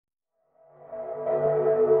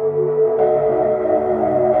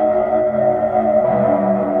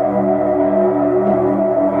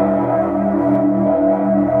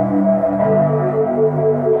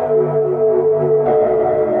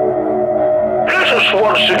must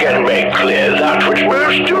once again make clear that which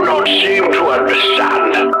most do not seem to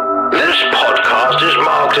understand. This podcast is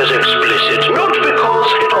marked as explicit, not because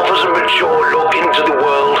it offers a mature look into the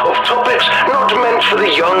world of topics not meant for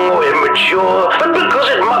the young or immature, but because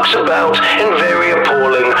it mucks about in very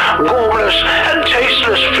appalling, gormless, and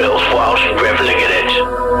tasteless filth whilst reveling in it.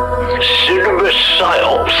 Cinema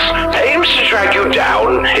Psyops aims to drag you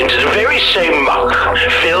down into the very same muck,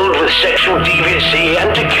 filled with sexual deviancy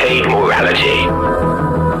and decayed morality.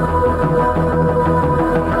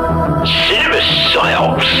 Cinema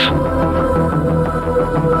Psyops.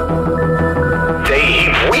 They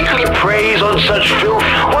heap weekly praise on such filth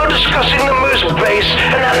while discussing the most base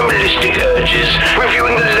and animalistic urges,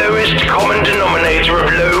 reviewing the lowest common denominator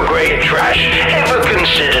of low-grade trash ever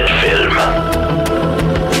considered film.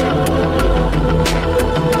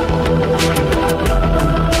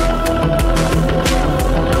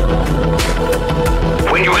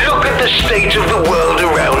 When you look at the state of the world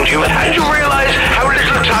around you and you realize how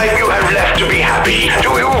little time you have left to be happy, do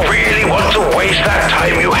you really want to waste that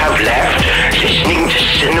time you have left listening to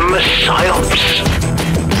Cinema Psyops?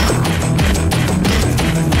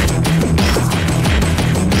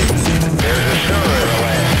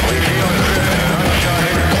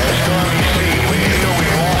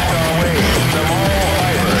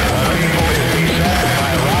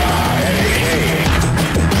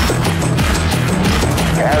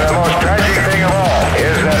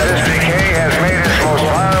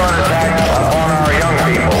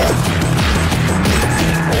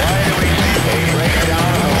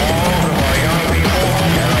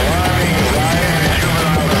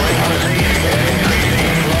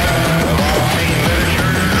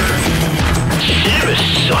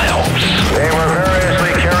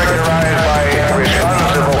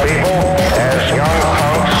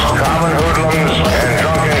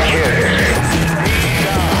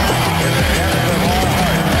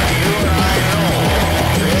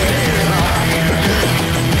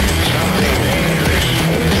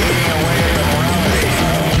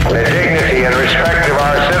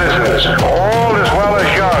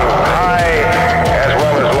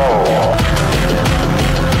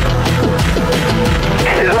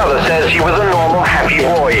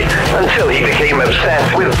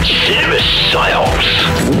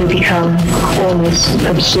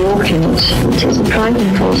 Absorbed in it. It is a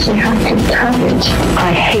driving force. You have to have it.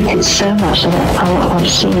 I hate it so much that I've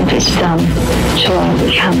seen this done to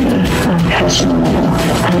the camera and personal level.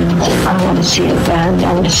 And I want to see it banned.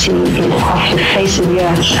 I want to see it off the face of the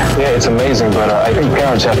earth. Yeah, it's amazing, but I think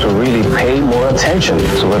parents have to really pay more attention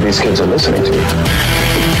to what these kids are listening to.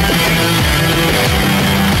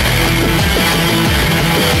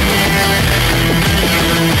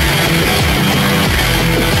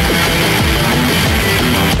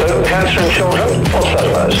 Cancer in children? What's that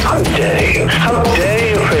about? How dare you? How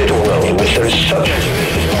dare you create a world in which there is such a... It's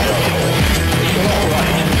not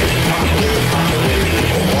right. It's utterly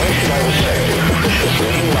evil. Why should I respect a capricious,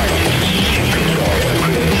 right, stupid God who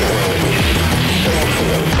creates a world which is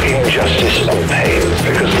sinful, injustice and pain?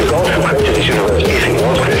 Because the God who created this universe, if he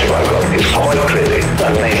was created by God, is quite clearly a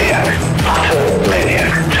maniac. Utter maniac.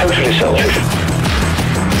 Totally selfish.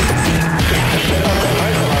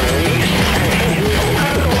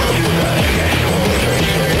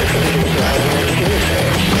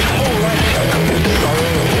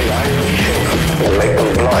 Make them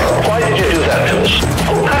blind. Why did you do that to us?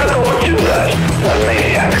 Oh, how did God do that? A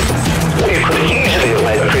maniac. You could easily have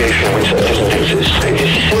made a creation which that doesn't exist. It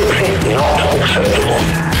is simply not acceptable.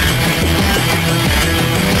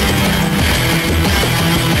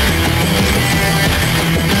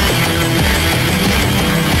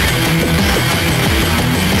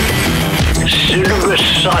 Cinema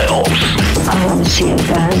Psyops. I want to see it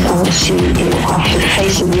banned. I want to see it off the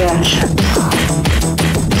face of the earth.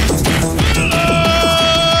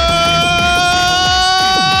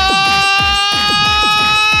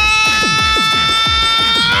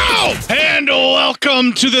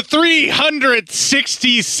 Welcome to the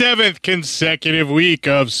 367th consecutive week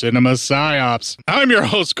of Cinema Psyops. I'm your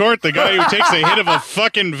host, Court, the guy who takes a hit of a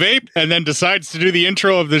fucking vape and then decides to do the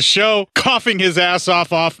intro of the show, coughing his ass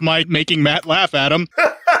off mic, making Matt laugh at him.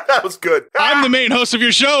 That was good. I'm the main host of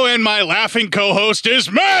your show, and my laughing co-host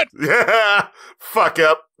is Matt! Yeah, fuck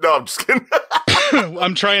up. No, I'm just kidding.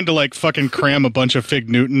 I'm trying to fucking cram a bunch of Fig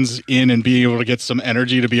Newtons in and be able to get some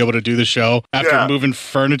energy to be able to do the show after moving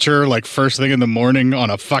furniture first thing in the morning on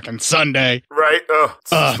a fucking Sunday. Right? It's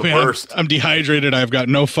the worst. I'm dehydrated. I've got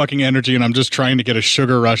no fucking energy, and I'm just trying to get a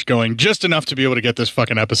sugar rush going just enough to be able to get this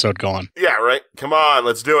fucking episode going. Yeah, right? Come on,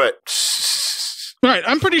 let's do it. All right,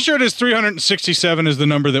 I'm pretty sure it is 367 is the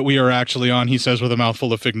number that we are actually on, he says with a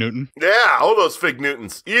mouthful of Fig Newton. Yeah, all those Fig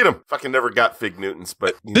Newtons. Eat them. Fucking never got Fig Newtons,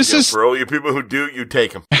 but for all you people who do, you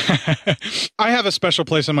take them. I have a special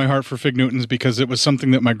place in my heart for Fig Newtons because it was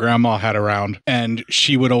something that my grandma had around, and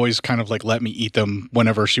she would always kind of like let me eat them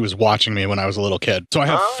whenever she was watching me when I was a little kid. So I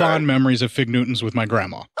have fond memories of Fig Newtons with my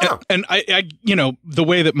grandma. Oh. And I, you know, the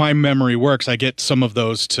way that my memory works, I get some of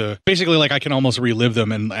those to basically like I can almost relive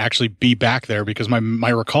them and actually be back there because my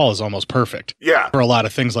recall is almost perfect. Yeah. For a lot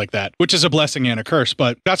of things like that, which is a blessing and a curse,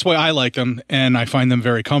 but that's why I like them and I find them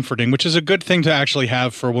very comforting, which is a good thing to actually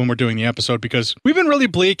have for when we're doing the episode because we've been really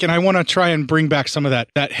bleak and I want to try and bring back some of that,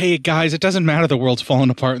 hey guys, it doesn't matter the world's falling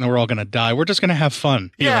apart and we're all going to die. We're just going to have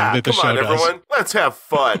fun. Yeah, come on everyone. Let's have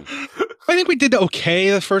fun. I think we did okay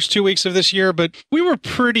the first 2 weeks of this year, but we were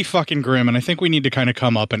pretty fucking grim, and I think we need to kind of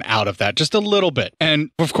come up and out of that just a little bit.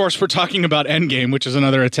 And, of course, we're talking about Endgame, which is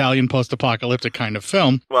another Italian post-apocalyptic kind of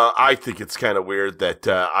film. Well, I think it's kind of weird that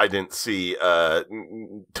I didn't see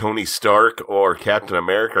Tony Stark or Captain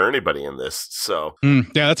America or anybody in this, so... yeah,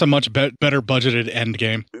 that's a much better budgeted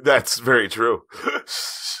Endgame. That's very true.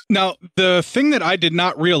 Now, the thing that I did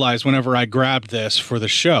not realize whenever I grabbed this for the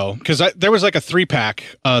show, because there was like a 3-pack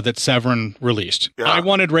that Severin released. Yeah. I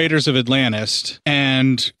wanted Raiders of Atlantis,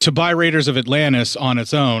 and to buy Raiders of Atlantis on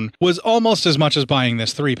its own was almost as much as buying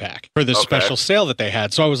this 3-pack for this special sale that they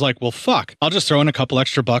had. So I was like, well, fuck, I'll just throw in a couple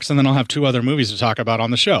extra bucks and then I'll have 2 other movies to talk about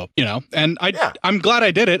on the show, you know? And I'm glad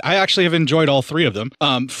I did it. I actually have enjoyed all 3 of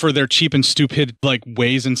them for their cheap and stupid like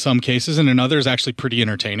ways in some cases, and in others actually pretty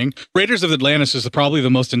entertaining. Raiders of Atlantis is probably the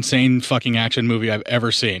most insane fucking action movie I've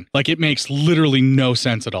ever seen. Like it makes literally no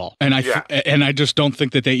sense at all. And I just don't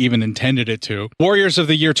think that they even intended it to. Warriors of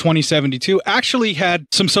the Year 2072 actually had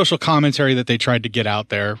some social commentary that they tried to get out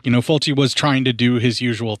there. You know, Fulci was trying to do his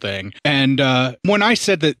usual thing. And when I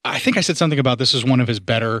said that, I think I said something about this is one of his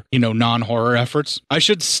better, you know, non-horror efforts. I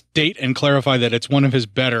should state and clarify that it's one of his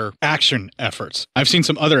better action efforts. I've seen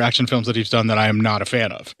some other action films that he's done that I am not a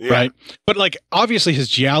fan of, right? But like, obviously his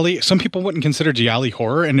gialli, some people wouldn't consider gialli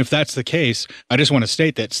horror. And if that's the case, I just want to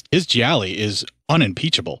state that his gialli is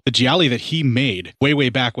unimpeachable. The gialli that he made way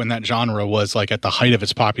back when that genre was like at the height of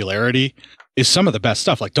its popularity is some of the best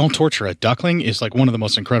stuff. Like Don't Torture a Duckling is like one of the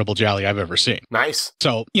most incredible gialli I've ever seen. Nice.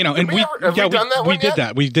 So, you know, and we did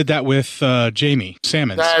that. We did that with Jamie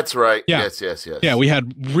Sammons. That's right. Yeah. Yes. Yeah, we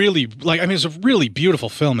had really, like, I mean, it's a really beautiful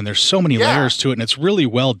film and there's so many layers to it and it's really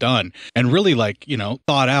well done and really like, you know,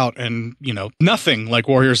 thought out and, you know, nothing like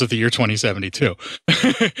Warriors of the Year 2072.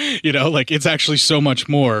 You know, like it's actually so much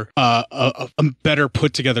more a better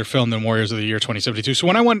put together film than Warriors of the Year 2072. So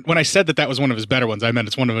when I said that was one of his better ones, I meant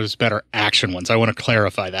it's one of his better action ones. I want to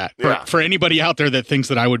clarify that for anybody out there that thinks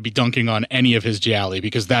that I would be dunking on any of his gialli,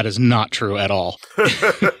 because that is not true at all.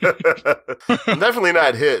 Definitely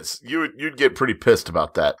not his. You'd get pretty pissed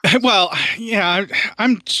about that. Well, yeah,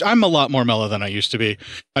 I'm a lot more mellow than I used to be.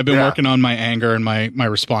 I've been working on my anger and my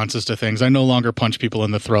responses to things. I no longer punch people in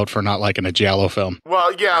the throat for not liking a giallo film.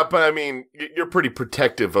 Well, yeah, but I mean, you're pretty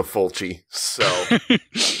protective of Fulci, so.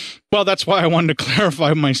 Well, that's why I wanted to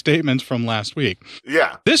clarify my statements from last week.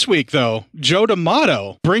 Yeah. This week, though, Joe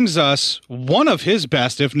D'Amato brings us one of his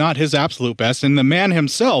best, if not his absolute best, and the man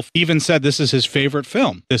himself even said this is his favorite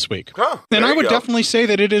film this week. Huh, and I would definitely say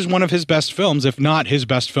that it is one of his best films, if not his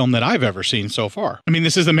best film that I've ever seen so far. I mean,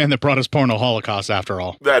 this is the man that brought us Porno Holocaust, after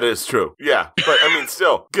all. That is true. Yeah. But, I mean,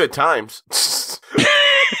 still, good times.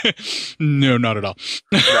 No, not at all.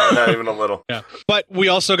 No, not even a little. Yeah. But we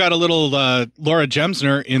also got a little Laura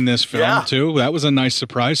Gemsner in this film, too. That was a nice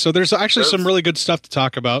surprise. So there's actually some really good stuff to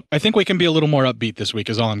talk about. I think we can be a little more upbeat this week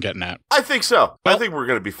is all I'm getting at. I think so. Well, I think we're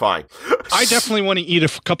going to be fine. I definitely want to eat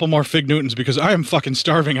a couple more Fig Newtons because I am fucking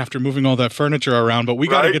starving after moving all that furniture around, but we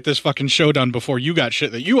got to get this fucking show done before you got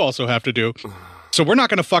shit that you also have to do. So we're not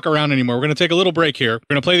going to fuck around anymore. We're going to take a little break here.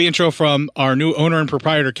 We're going to play the intro from our new owner and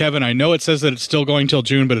proprietor, Kevin. I know it says that it's still going till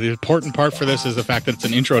June, but the important part for this is the fact that it's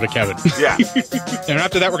an intro to Kevin. Yeah. And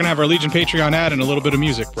after that, we're going to have our Legion Patreon ad and a little bit of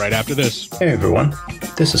music right after this. Hey everyone,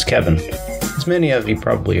 this is Kevin. As many of you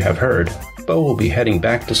probably have heard, Bo will be heading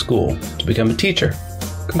back to school to become a teacher.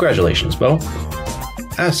 Congratulations, Bo.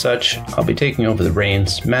 As such, I'll be taking over the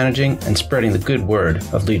reins, managing and spreading the good word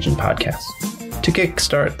of Legion podcasts. To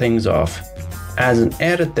kickstart things off, as an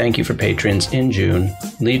added thank you for patrons in June,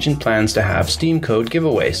 Legion plans to have Steam code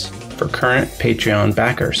giveaways for current Patreon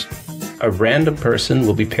backers. A random person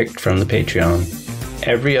will be picked from the Patreon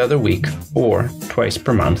every other week or twice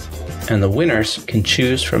per month, and the winners can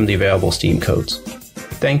choose from the available Steam codes.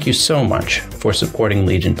 Thank you so much for supporting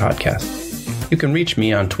Legion Podcast. You can reach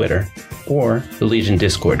me on Twitter or the Legion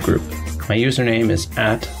Discord group. My username is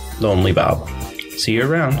 @LonelyBob. See you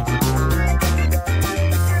around.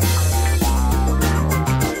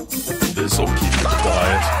 This'll keep you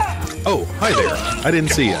quiet. Oh, hi there. I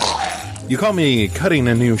didn't see you. You caught me cutting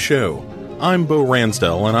a new show. I'm Bo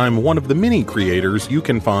Ransdell, and I'm one of the many creators you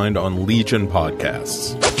can find on Legion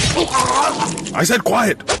Podcasts. I said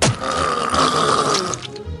quiet!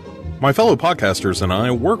 My fellow podcasters and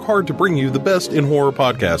I work hard to bring you the best in horror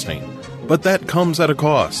podcasting, but that comes at a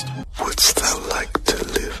cost. Wouldst thou like to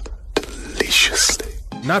live deliciously?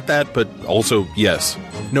 Not that, but also yes.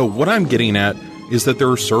 No, what I'm getting at is that there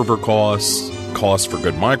are server costs, costs for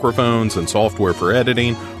good microphones and software for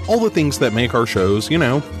editing, all the things that make our shows,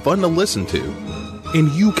 fun to listen to.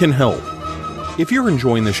 And you can help. If you're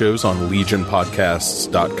enjoying the shows on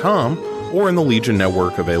legionpodcasts.com or in the Legion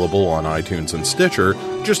Network available on iTunes and Stitcher,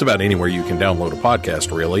 just about anywhere you can download a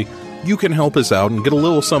podcast, really, you can help us out and get a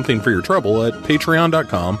little something for your trouble at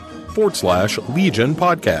patreon.com/Legion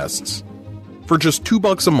Podcasts. For just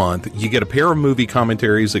 $2 a month, you get a pair of movie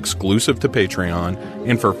commentaries exclusive to Patreon,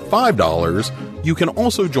 and for $5, you can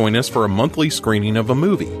also join us for a monthly screening of a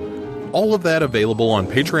movie. All of that available on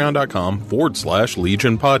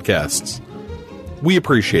patreon.com/Legion Podcasts. We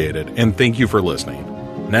appreciate it, and thank you for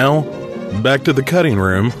listening. Now, back to the cutting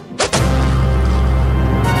room.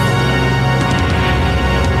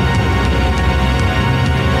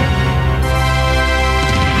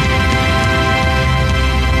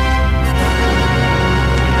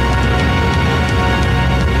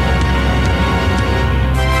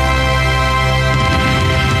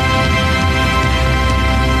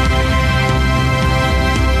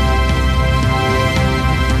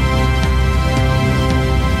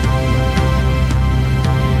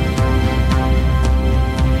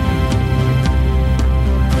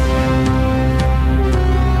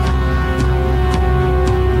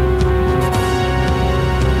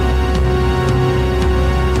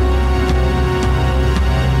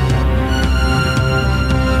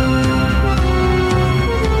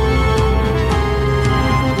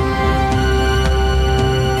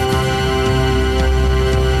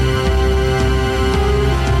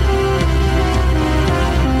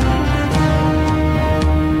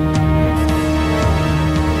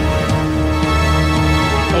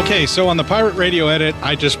 Okay, so on the Pirate Radio edit,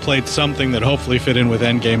 I just played something that hopefully fit in with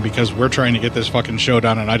Endgame because we're trying to get this fucking show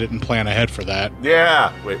done and I didn't plan ahead for that.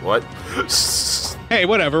 Yeah. Wait, what? Hey,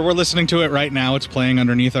 whatever. We're listening to it right now. It's playing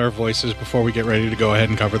underneath our voices before we get ready to go ahead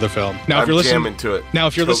and cover the film. Now, I'm jamming to it. Now,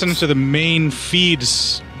 if you're listening to the main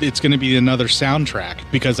feeds, it's going to be another soundtrack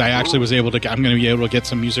because I actually was able to. I'm going to be able to get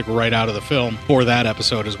some music right out of the film for that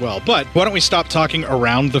episode as well. But why don't we stop talking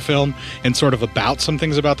around the film and sort of about some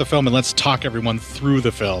things about the film, and let's talk everyone through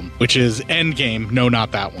the film, which is Endgame. No,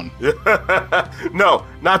 not that one. No,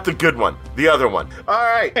 not the good one. The other one. All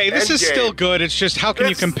right. Hey, this is still good. It's just how can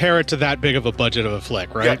you compare it to that big of a budget of a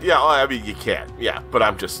flick, right? Yeah, I mean, you can. Yeah, but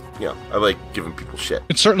I'm just, I like giving people shit.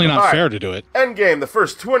 It's certainly not fair to do it. Endgame, the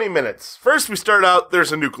first 20 minutes. First, we start out,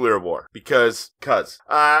 there's a nuclear war. Because.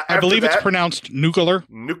 I believe it's pronounced nuclear.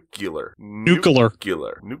 Nuclear.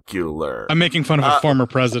 I'm making fun of a former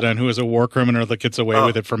president who is a war criminal that gets away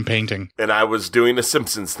with it from painting. And I was doing a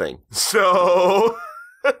Simpsons thing. So...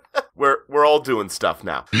 We're all doing stuff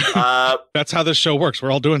now. That's how this show works.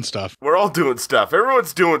 We're all doing stuff. We're all doing stuff.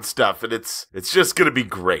 Everyone's doing stuff, and it's just gonna be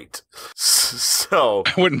great. So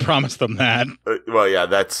I wouldn't promise them that. Well, yeah,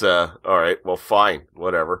 that's all right. Well, fine,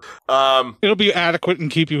 whatever. It'll be adequate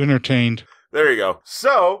and keep you entertained. There you go.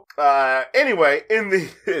 So, anyway,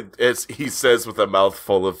 as he says with a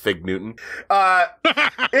mouthful of Fig Newton,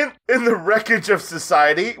 in the wreckage of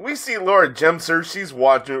society, we see Laura Gemser. She's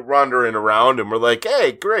wandering around, and we're like,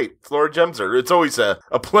 hey, great, it's Laura Gemser. It's always a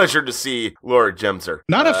pleasure to see Laura Gemser.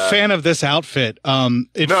 Not a fan of this outfit.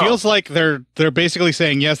 It feels like they're basically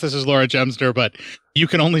saying, yes, this is Laura Gemser, but you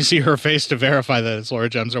can only see her face to verify that it's Laura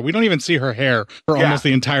Gemser. We don't even see her hair for almost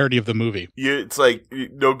the entirety of the movie. It's like,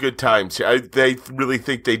 no good times. They really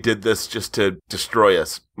think they did this just to destroy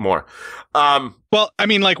us more. Well, I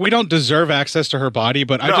mean, like, we don't deserve access to her body,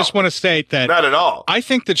 but I just want to state that... Not at all. I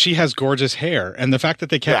think that she has gorgeous hair, and the fact that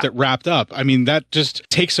they kept it wrapped up, I mean, that just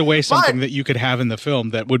takes away something that you could have in the film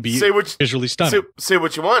that would be visually stunning. Say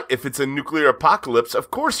what you want. If it's a nuclear apocalypse,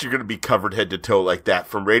 of course you're going to be covered head to toe like that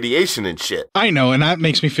from radiation and shit. I know, and that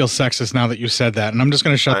makes me feel sexist now that you said that, and I'm just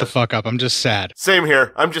going to shut the fuck up. I'm just sad. Same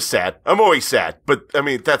here. I'm just sad. I'm always sad, but, I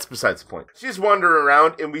mean, that's besides the point. She's wandering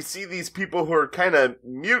around, and we see these people who are kind of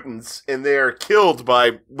mutants, and they are killed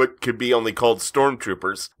by what could be only called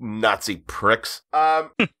stormtroopers. Nazi pricks.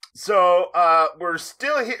 So, we're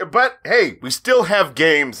still here, but hey, we still have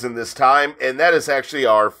games in this time, and that is actually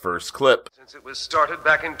our first clip. Since it was started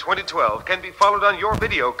back in 2012, can be followed on your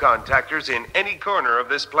video contactors in any corner of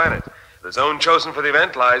this planet. The zone chosen for the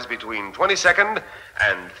event lies between 22nd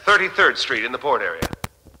and 33rd Street in the port area.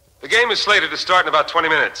 The game is slated to start in about 20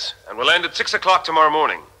 minutes, and will end at 6 o'clock tomorrow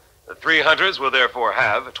morning. The three hunters will therefore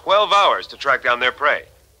have 12 hours to track down their prey.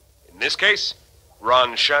 In this case,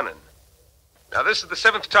 Ron Shannon. Now, this is the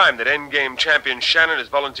 7th time that Endgame champion Shannon has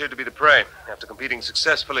volunteered to be the prey, after competing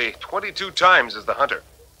successfully 22 times as the hunter.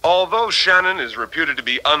 Although Shannon is reputed to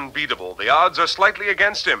be unbeatable, the odds are slightly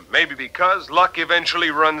against him, maybe because luck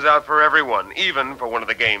eventually runs out for everyone, even for one of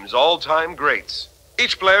the game's all-time greats.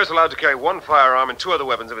 Each player is allowed to carry one firearm and 2 other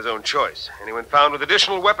weapons of his own choice. Anyone found with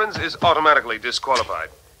additional weapons is automatically disqualified.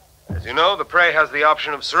 As you know, the prey has the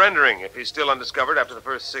option of surrendering if he's still undiscovered after the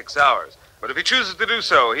first 6 hours. But if he chooses to do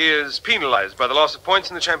so, he is penalized by the loss of points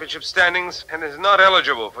in the championship standings and is not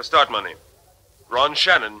eligible for start money. Ron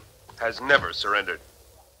Shannon has never surrendered.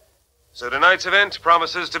 So tonight's event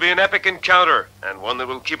promises to be an epic encounter, and one that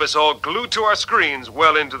will keep us all glued to our screens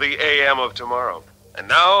well into the AM of tomorrow. And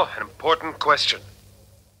now, an important question.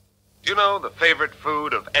 Do you know the favorite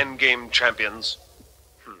food of Endgame champions?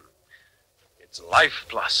 It's Life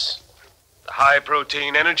Plus, the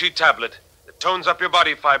high-protein energy tablet that tones up your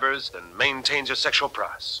body fibers and maintains your sexual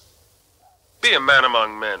prowess. Be a man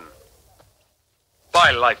among men.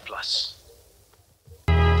 Buy Life Plus.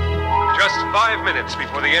 Just 5 minutes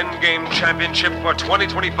before the Endgame Championship for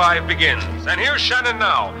 2025 begins. And here's Shannon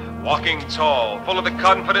now, walking tall, full of the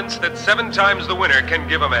confidence that 7 times the winner can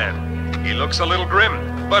give a man. He looks a little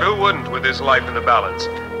grim, but who wouldn't with his life in the balance?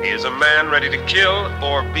 He is a man ready to kill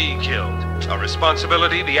or be killed. A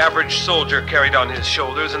responsibility the average soldier carried on his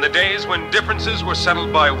shoulders in the days when differences were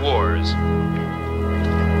settled by wars.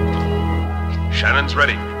 Shannon's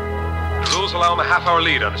ready. The rules allow him a half-hour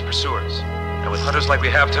lead on his pursuers. And with hunters like we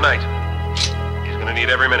have tonight, he's gonna need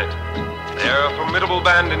every minute. They're a formidable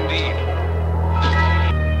band indeed.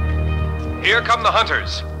 Here come the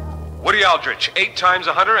hunters. Woody Aldrich, 8 times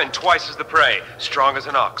a hunter and twice as the prey. Strong as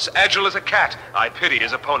an ox, agile as a cat. I pity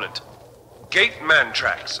his opponent. Gate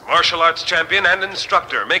Mantrax, martial arts champion and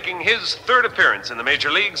instructor, making his 3rd appearance in the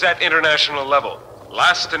major leagues at international level.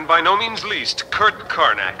 Last and by no means least, Kurt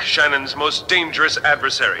Karnak, Shannon's most dangerous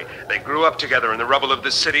adversary. They grew up together in the rubble of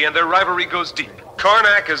this city, and their rivalry goes deep.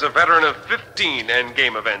 Karnak is a veteran of 15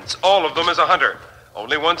 Endgame events, all of them as a hunter.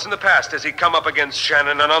 Only once in the past has he come up against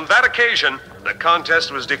Shannon, and on that occasion, the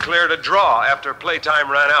contest was declared a draw after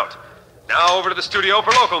playtime ran out. Now over to the studio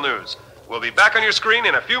for local news. We'll be back on your screen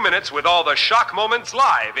in a few minutes with all the shock moments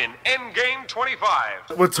live in Endgame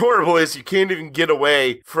 25. What's horrible is you can't even get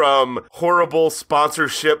away from horrible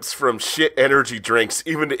sponsorships from shit energy drinks,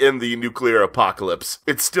 even in the nuclear apocalypse.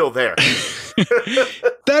 It's still there.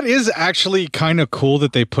 That is actually kind of cool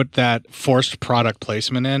that they put that forced product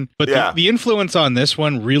placement in. But the influence on this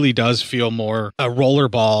one really does feel more a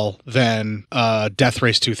rollerball than Death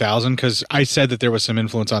Race 2000, because I said that there was some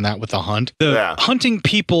influence on that with The Hunt. The hunting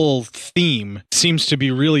people theme seems to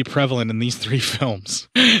be really prevalent in these 3 films.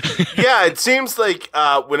 Yeah, it seems like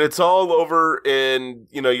when it's all over and,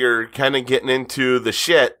 you know, you're kind of getting into the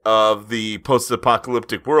shit of the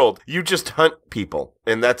post-apocalyptic world, you just hunt people.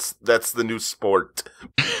 And that's the new sport.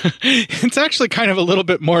 It's actually kind of a little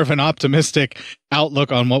bit more of an optimistic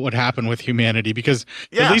outlook on what would happen with humanity, because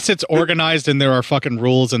at least it's organized and there are fucking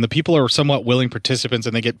rules and the people are somewhat willing participants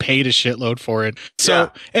and they get paid a shitload for it.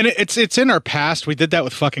 So, and it's in our past. We did that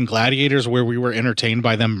with fucking gladiators where we were entertained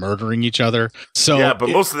by them murdering each other. So yeah, but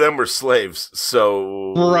most of them were slaves.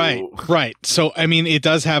 So right. So I mean, it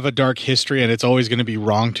does have a dark history, and it's always going to be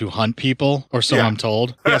wrong to hunt people, or so I'm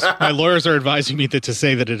told. Yes, my lawyers are advising me to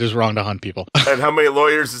say that it is wrong to hunt people. And how many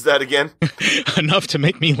lawyers is that again? Enough to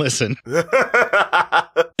make me listen.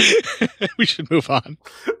 We should move on.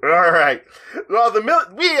 All right. Well,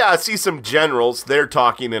 we see some generals. They're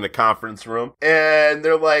talking in a conference room, and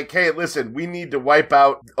they're like, hey, listen, we need to wipe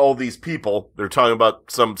out all these people. They're talking about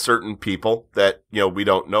some certain people that, you know, we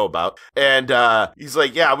don't know about. And he's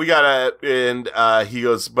like, yeah, we gotta, and he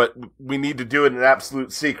goes, but we need to do it in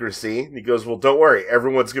absolute secrecy. And he goes, well, don't worry.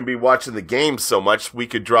 Everyone's going to be watching the game so much, we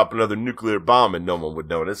could drop another nuclear bomb and no one would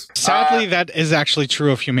notice. Sadly, that is actually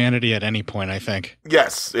true of humanity at any point, I think.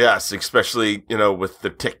 Yes, especially, you know, with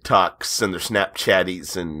their TikToks and their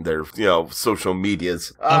Snapchatties and their, you know, social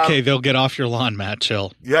medias. Okay, they'll get off your lawn, Matt.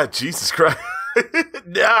 Chill. Yeah, Jesus Christ.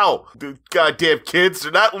 Now, the goddamn kids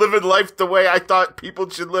are not living life the way I thought people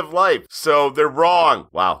should live life. So they're wrong.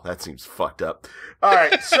 Wow, that seems fucked up. All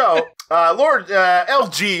right, so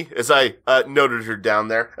LG, as I noted her down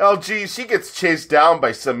there, LG, she gets chased down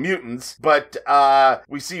by some mutants, but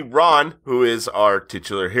we see Ron, who is our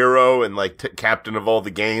titular hero and like captain of all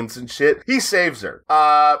the games and shit. He saves her.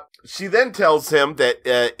 She then tells him that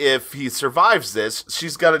if he survives this,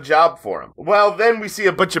 she's got a job for him. Well, then we see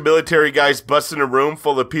a bunch of military guys busting a room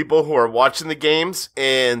full of people who are watching the games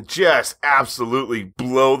and just absolutely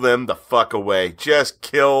blow them the fuck away. Just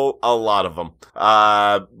kill a lot of them.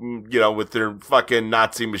 With their fucking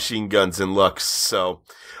Nazi machine guns and looks. So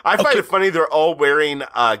I find it funny they're all wearing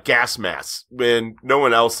gas masks when no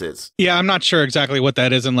one else is. Yeah, I'm not sure exactly what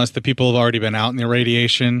that is unless the people have already been out in the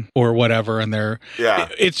radiation or whatever, and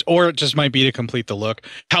or it just might be to complete the look.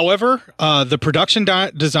 However, the production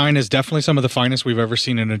design is definitely some of the finest we've ever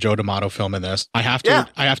seen in a Joe D'Amato film in this. I have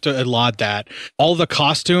to laud that. All the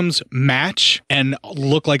costumes match and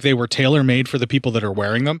look like they were tailor-made for the people that are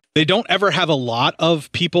wearing them. They don't ever have a lot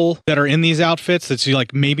of people that are in these outfits. It's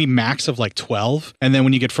like maybe max of like 12. And then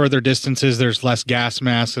when you get further distances, there's less gas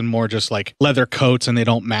masks and more just like leather coats, and they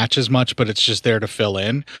don't match as much, but it's just there to fill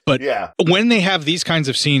in. But when they have these kinds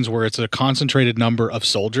of scenes where it's a concentrated number of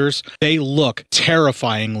soldiers, they look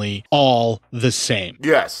terrifyingly all the same.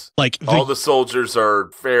 Yes. Like all the soldiers are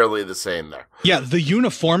fairly the same there. Yeah, the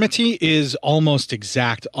uniformity is almost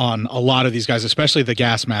exact on a lot of these guys, especially the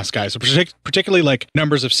gas mask guys, particularly like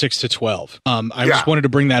numbers of 6 to 12. I just wanted to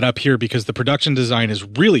bring that up here because the production design is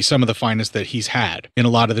really some of the finest that he's had in a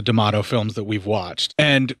lot of the D'Amato films that we've watched.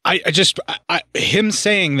 And him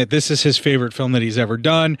saying that this is his favorite film that he's ever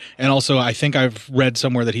done, and also I think I've read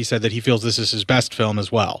somewhere that he said that he feels this is his best film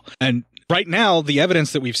as well. And right now, the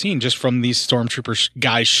evidence that we've seen just from these stormtrooper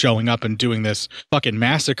guys showing up and doing this fucking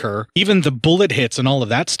massacre, even the bullet hits and all of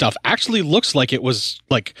that stuff actually looks like it was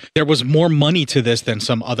like there was more money to this than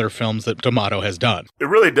some other films that D'Amato has done. It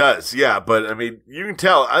really does, yeah. But I mean, you can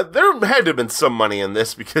tell there had to have been some money in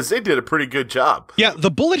this because they did a pretty good job. Yeah,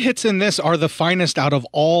 the bullet hits in this are the finest out of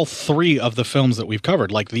all three of the films that we've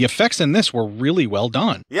covered. Like the effects in this were really well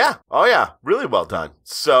done. Yeah. Oh yeah, really well done.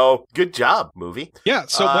 So good job, movie. Yeah.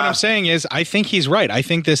 So what I'm saying is, I think he's right. I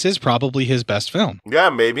think this is probably his best film.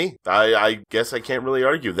 Yeah, maybe. I guess I can't really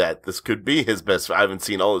argue that. This could be his best. I haven't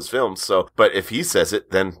seen all his films, but if he says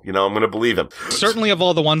it, then, I'm going to believe him. Certainly of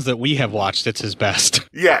all the ones that we have watched, it's his best.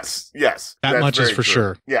 Yes. That much is for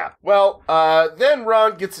sure. Yeah. Well, then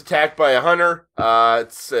Ron gets attacked by a hunter,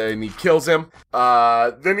 and he kills him.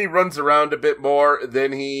 Then he runs around a bit more.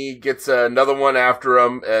 Then he gets another one after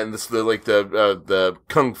him, and this is the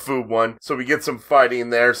kung fu one. So we get some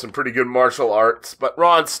fighting there, some pretty good martial arts, but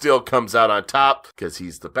Ron still comes out on top because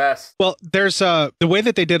he's the best. Well, there's the way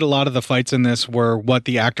that they did a lot of the fights in this were what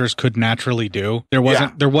the actors could naturally do. There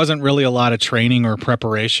wasn't really a lot of training or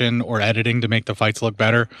preparation or editing to make the fights look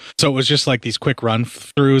better. So it was just like these quick run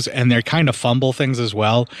throughs, and they kind of fumble things as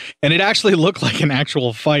well. And it actually looked like an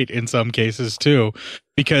actual fight in some cases too,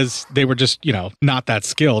 because they were just, not that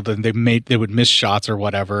skilled, and they would miss shots or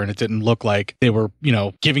whatever, and it didn't look like they were,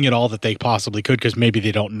 giving it all that they possibly could because maybe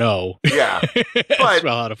they don't know. Yeah. But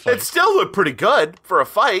how to fight. It still looked pretty good for a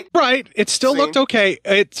fight. Right. It still looked okay.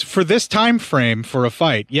 It's for this time frame for a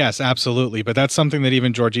fight. Yes, absolutely. But that's something that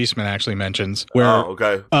even George Eastman actually mentions, where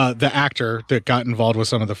the actor that got involved with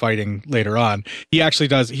some of the fighting later on, he actually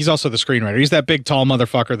does. He's also the screenwriter. He's that big, tall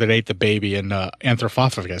motherfucker that ate the baby in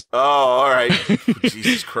Anthropophagus. Oh, all right.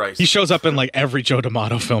 Jesus Christ. He shows up in like every Joe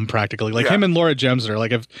D'Amato film practically. Like him and Laura Gemsner.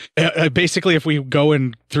 Like if we go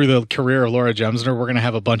in through the career of Laura Gemsner, we're gonna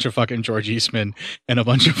have a bunch of fucking George Eastman and a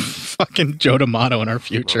bunch of fucking Joe D'Amato in our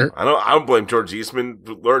future. I don't blame George Eastman.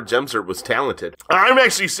 Laura Gemsner was talented. I'm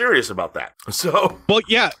actually serious about that. So well,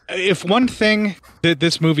 yeah. If one thing that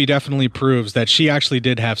this movie definitely proves that she actually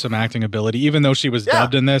did have some acting ability, even though she was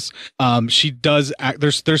dubbed in this, she does act.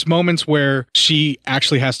 There's moments where she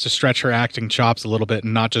actually has to stretch her acting chops a little bit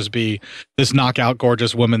and not just be this knockout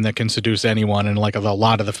gorgeous woman that can seduce anyone in like a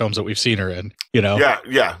lot of the films that we've seen her in, Yeah.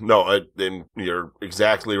 No, and you're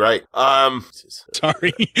exactly right.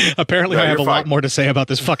 Sorry. Apparently I have a lot more to say about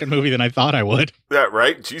this fucking movie than I thought I would. Yeah,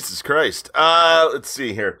 right? Jesus Christ. Let's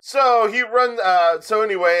see here. So he runs,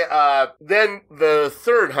 then the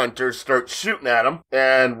third hunter starts shooting at him,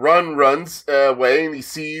 and Ron runs away, and he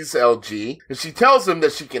sees LG, and she tells him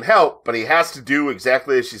that she can help, but he has to do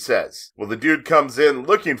exactly as she says. Well, the dude comes in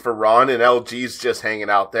looking for Ron, and LG's just hanging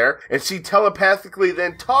out there, and she telepathically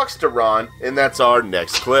then talks to Ron, and that's our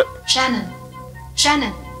next clip. Shannon.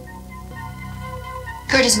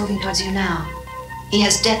 Kurt is moving towards you now. He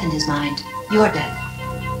has death in his mind. Your death.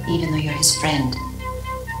 Even though you're his friend.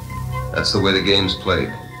 That's the way the game's played.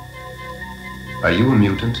 Are you a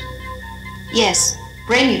mutant? Yes.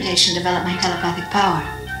 Brain mutation developed my telepathic power.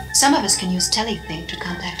 Some of us can use telepathic to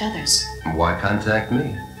contact others. Why contact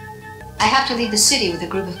me? I have to leave the city with a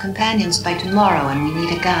group of companions by tomorrow, and we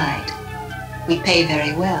need a guide. We pay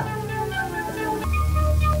very well.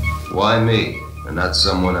 Why me, and not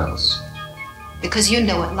someone else? Because you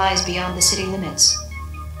know what lies beyond the city limits.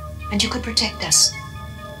 And you could protect us.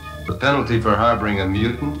 The penalty for harboring a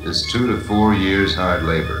mutant is 2 to 4 years hard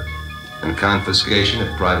labor and confiscation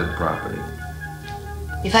of private property.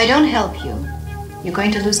 If I don't help you, you're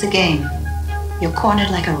going to lose the game. You're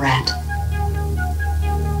cornered like a rat.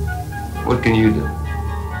 What can you do?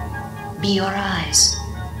 Be your eyes.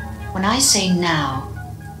 When I say now,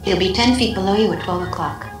 he'll be 10 feet below you at 12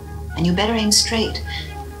 o'clock. And you better aim straight.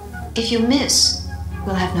 If you miss,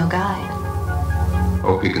 we'll have no guide.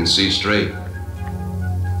 Hope you can see straight.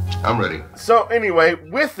 I'm ready. So anyway,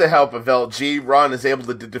 with the help of LG, Ron is able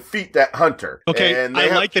to defeat that hunter. Okay, and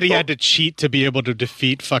I like that he had to cheat to be able to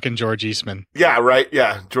defeat fucking George Eastman. Yeah, right,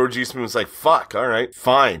 yeah. George Eastman was like, fuck, all right,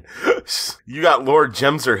 fine. You got Lord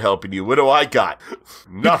Gemser helping you. What do I got?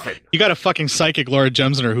 Nothing. You got a fucking psychic Lord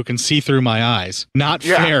Gemsner who can see through my eyes. Not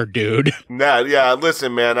fair, dude. Nah, yeah,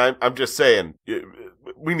 listen, man, I'm just saying,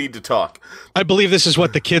 we need to talk. I believe this is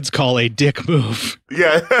what the kids call a dick move.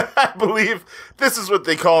 Yeah, I believe this is what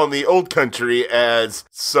they call in the old country as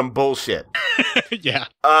some bullshit. Yeah.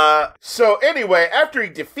 So anyway, after he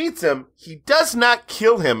defeats him, he does not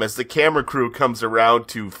kill him as the camera crew comes around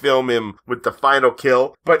to film him with the final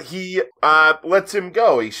kill, but he lets him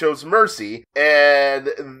go. He shows mercy, and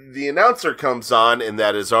the announcer comes on, and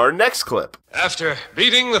that is our next clip. After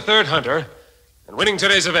beating the third hunter and winning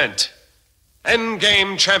today's event,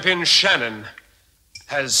 Endgame champion Shannon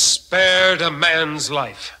has spared a man's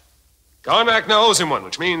life. Carmack now owes him one,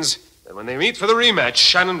 which means that when they meet for the rematch,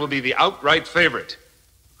 Shannon will be the outright favorite.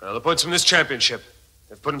 Now, the points from this championship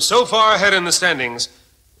have put him so far ahead in the standings,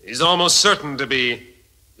 he's almost certain to be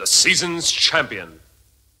the season's champion.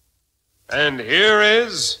 And here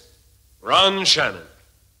is Ron Shannon.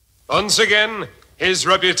 Once again, his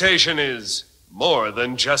reputation is more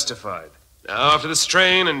than justified. Now, after the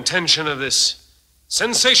strain and tension of this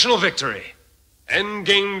sensational victory,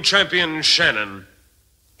 Endgame champion Shannon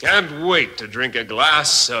can't wait to drink a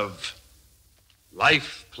glass of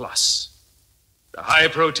Life Plus, the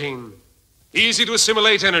high-protein,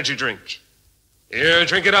 easy-to-assimilate energy drink. Here,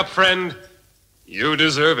 drink it up, friend. You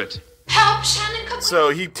deserve it. Help, Shannon! So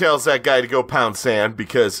he tells that guy to go pound sand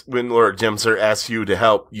because when Lord Gemser asks you to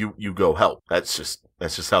help, you go help. That's just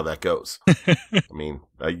how that goes. I mean,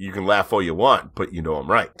 you can laugh all you want, but you know I'm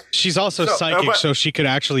right. She's also psychic, so she could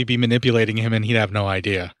actually be manipulating him and he'd have no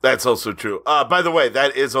idea. That's also true. By the way,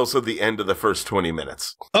 that is also the end of the first 20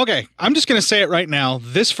 minutes. Okay, I'm just going to say it right now.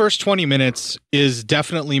 This first 20 minutes is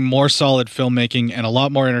definitely more solid filmmaking and a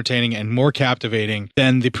lot more entertaining and more captivating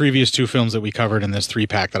than the previous two films that we covered in this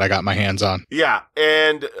 3-pack that I got my hands on. Yeah,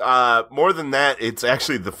 and more than that, it's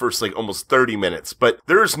actually the first like almost 30 minutes, but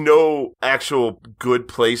there's no actual good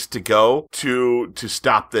place to go to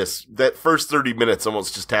stop this. That first 30 minutes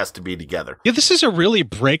almost just has to be together. Yeah, this is a really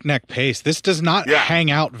breakneck pace. This does not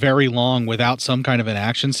hang out very long without some kind of an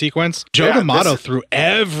action sequence. Joe D'Amato threw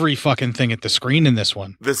every fucking thing at the screen in this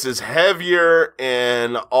one. This is heavier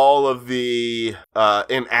in all of the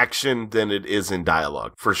in action than it is in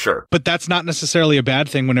dialogue, for sure. But that's not necessarily a bad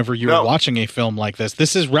thing whenever you're watching a film like this.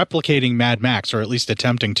 This is replicating Mad Max, or at least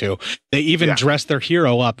attempting to. They even dress their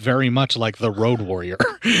hero up very much like the Road Warrior.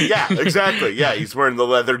 Yeah, exactly. Yeah, he's wearing the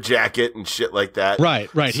leather jacket and shit like that. Right.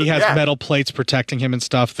 So, he has metal plates protecting him and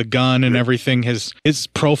stuff, the gun and everything, his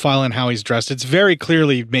profile and how he's dressed. It's very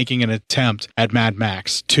clearly making an attempt at Mad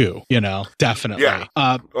Max too, definitely.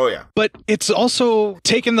 Yeah. But it's also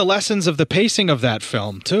taken the lessons of the pacing of that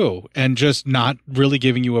film too, and just not really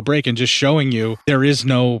giving you a break and just showing you there is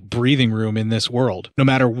no breathing room in this world. No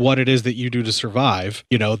matter what it is that you do to survive,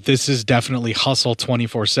 this is definitely hustle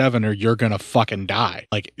 24/7 or you're gonna fucking die.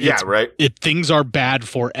 Like, things are bad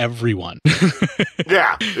for everyone.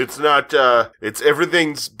 Yeah, it's not, it's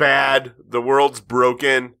everything's bad, the world's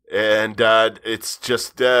broken, and it's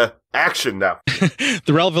just action now.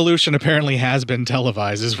 The revolution apparently has been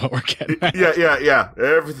televised is what we're getting at. Yeah.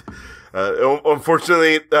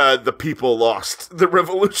 Unfortunately, the people lost the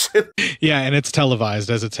revolution. Yeah, and it's televised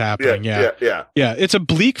as it's happening. Yeah. It's a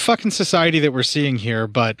bleak fucking society that we're seeing here,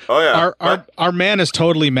 but our man is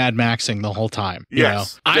totally Mad Maxing the whole time.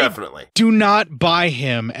 Yes, definitely. I do not buy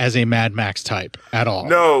him as a Mad Max type at all.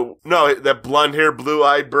 No, that blonde hair, blue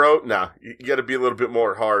eyed bro. No, you got to be a little bit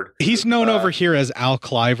more hard. He's known over here as Al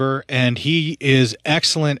Cliver, and he is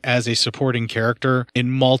excellent as a supporting character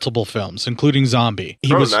in multiple films, including Zombie.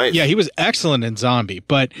 He was was excellent in Zombie,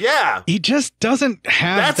 but he just doesn't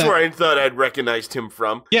have That's where I thought I'd recognized him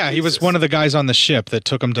from. Yeah, he was one of the guys on the ship that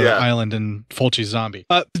took him to the island in Fulci's Zombie.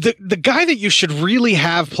 The guy that you should really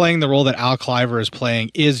have playing the role that Al Cliver is playing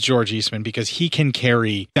is George Eastman, because he can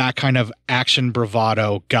carry that kind of action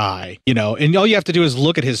bravado guy, you know, and all you have to do is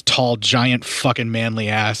look at his tall, giant, fucking manly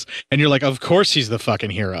ass, and you're like, of course he's the fucking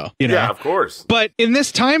hero, you know? Yeah, of course. But in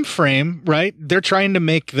this time frame, right, they're trying to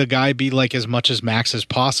make the guy be like as much as Max as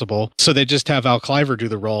possible, so they just have Al Cliver do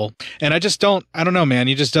the role, and I don't know, man,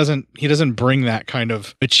 he doesn't bring that kind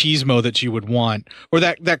of machismo that you would want, or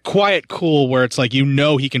that quiet cool where it's like, you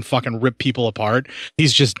know, he can fucking rip people apart.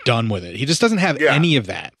 He's just done with it. He just doesn't have any of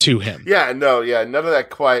that to him. Yeah, no, none of that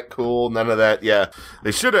quiet cool, none of that. Yeah,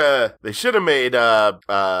 they should have made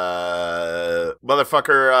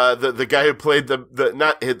motherfucker the guy who played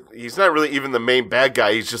he's not really even the main bad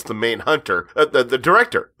guy. He's just the main hunter. The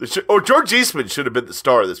director. George Eastman should have been the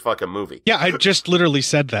star of this fucking movie. Yeah, I just literally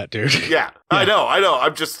said that, dude. Yeah. I know.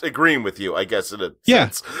 I'm just agreeing with you, I guess, in a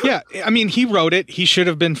sense. Yeah. I mean, he wrote it. He should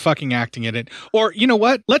have been fucking acting in it. Or, you know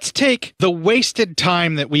what? Let's take the wasted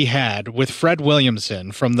time that we had with Fred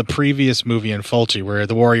Williamson from the previous movie in Fulci, where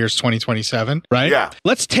The Warriors 2027, right? Yeah.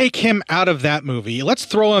 Let's take him out of that movie. Let's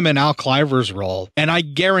throw him in Al Cliver's role. And I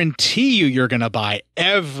guarantee you're going to buy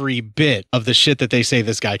every bit of the shit that they say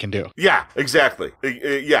this guy can do. Yeah, exactly.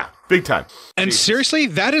 Yeah. Big time. And seriously,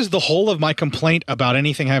 that is the whole of my complaint about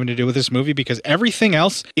anything having to do with this movie, because everything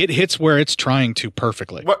else, it hits where it's trying to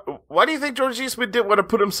perfectly. Why do you think George Eastman didn't want to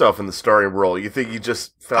put himself in the starring role? You think he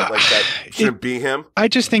just felt like that shouldn't be him? I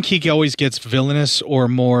just think he always gets villainous or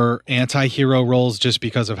more anti-hero roles just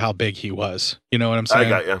because of how big he was. You know what I'm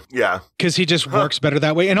saying? I got you. Yeah. Because he just works better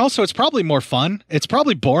that way. And also, it's probably more fun. It's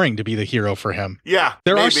probably boring to be the hero for him. Yeah,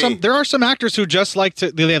 there are some actors who just like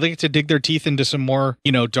to dig their teeth into some more,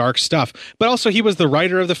 you know, dark stuff. But also, he was the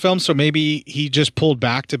writer of the film, so maybe he just pulled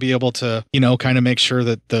back to be able to, you know, kind of make sure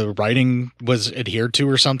that the writing was adhered to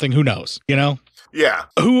or something. Who knows? You know? Yeah.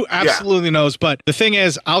 Who absolutely knows? But the thing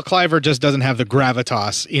is, Al Cliver just doesn't have the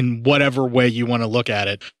gravitas in whatever way you want to look at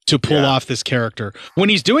it to pull off this character. When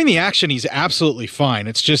he's doing the action, he's absolutely fine.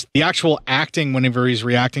 It's just the actual acting whenever he's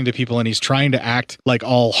reacting to people and he's trying to act like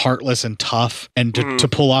all heartless and tough and to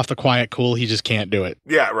pull off the quiet cool, he just can't do it.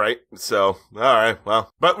 Yeah, right. So, all right,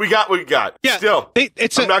 well, but we got what we got. Yeah, still,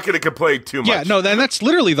 I'm not going to complain too much. Yeah, no, then that's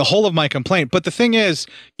literally the whole of my complaint. But the thing is,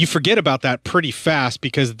 you forget about that pretty fast,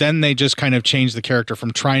 because then they just kind of change the character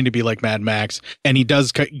from trying to be like Mad Max, and he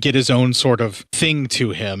does get his own sort of thing to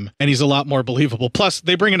him, and he's a lot more believable. Plus,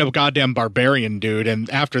 they bring in a goddamn barbarian dude, and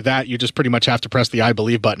after that, you just pretty much have to press the I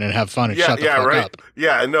believe button and have fun and shut the fuck up.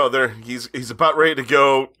 Yeah, no, he's about ready to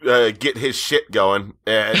go get his shit going,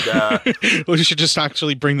 and well, you should just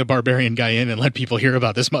actually bring the barbarian guy in and let people hear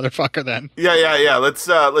about this motherfucker then. Yeah. Let's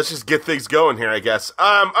just get things going here, I guess.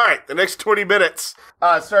 All right, the next 20 minutes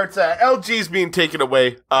starts. LG's being taken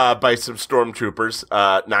away by some stormtroopers,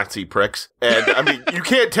 Nazi pricks, and I mean, you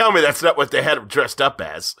can't tell me that's not what they had him dressed up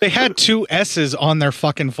as. They had two S's on their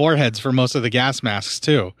fucking foreheads for most of the gas masks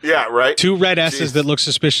too. Yeah, right. Two red S's that look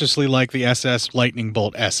suspiciously like the SS lightning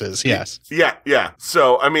bolt S's. Yes. Yeah.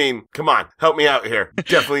 So I mean, come on, help me out here.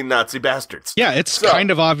 Definitely Nazi bastards. Yeah, it's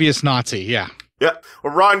kind of obvious Nazi. Yeah. Yeah.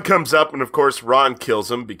 Well, Ron comes up, and of course, Ron kills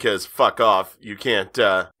him because fuck off. You can't,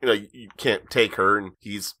 you can't take her, and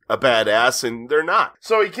he's a badass, and they're not.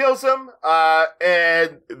 So he kills him,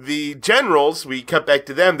 and the generals, we cut back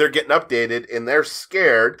to them, they're getting updated, and they're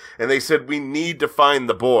scared, and they said, we need to find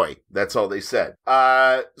the boy. That's all they said.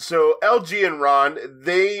 So LG and Ron,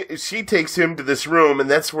 she takes him to this room, and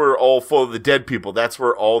that's where all full of the dead people. That's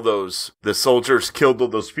where the soldiers killed all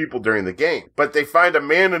those people during the game. But they find a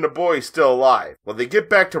man and a boy still alive. Well, they get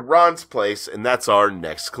back to Ron's place, and that's our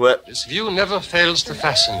next clip. This view never fails to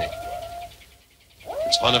fascinate.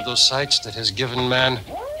 It's one of those sights that has given man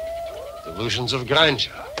delusions of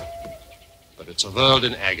grandeur. But it's a world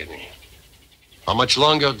in agony. How much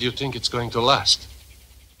longer do you think it's going to last?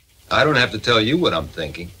 I don't have to tell you what I'm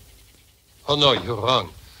thinking. Oh, no, you're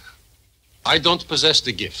wrong. I don't possess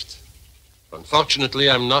the gift. Unfortunately,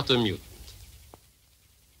 I'm not a mutant.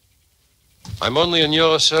 I'm only a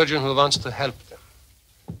neurosurgeon who wants to help them,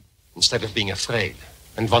 instead of being afraid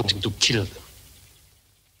and wanting to kill them.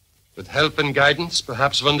 With help and guidance,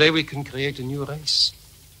 perhaps one day we can create a new race.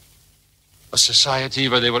 A society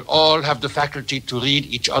where they will all have the faculty to read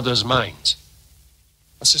each other's minds.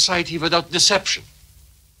 A society without deception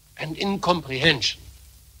and incomprehension.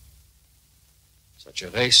 Such a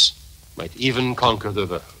race might even conquer the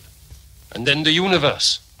world. And then the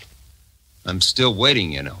universe. I'm still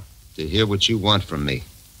waiting, to hear what you want from me.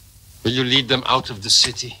 Will you lead them out of the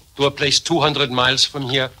city, to a place 200 miles from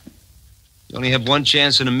here? You only have one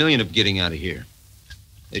chance in a million of getting out of here.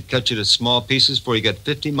 They'd cut you to small pieces before you got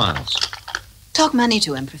 50 miles. Talk money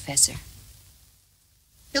to him, Professor.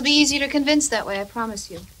 He'll be easier to convince that way, I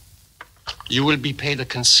promise you. You will be paid a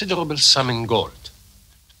considerable sum in gold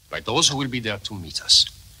by those who will be there to meet us.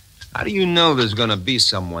 How do you know there's gonna be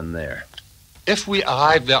someone there? If we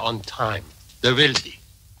arrive there on time, there will be.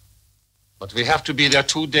 But we have to be there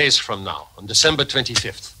 2 days from now, on December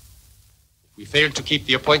 25th. If we fail to keep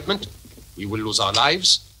the appointment, we will lose our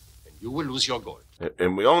lives, and you will lose your gold.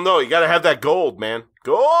 And we all know you got to have that gold, man.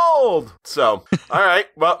 Gold! So, all right.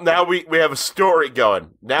 Well, now we have a story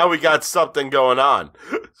going. Now we got something going on.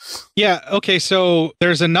 Yeah, okay, so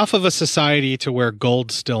there's enough of a society to where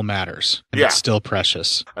gold still matters. And it's still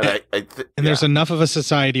precious. And there's enough of a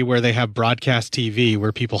society where they have broadcast TV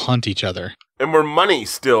where people hunt each other. And where money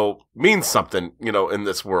still means something, in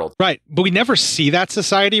this world. Right. But we never see that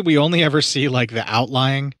society. We only ever see like the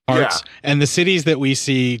outlying parts. Yeah. And the cities that we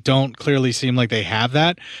see don't clearly seem like they have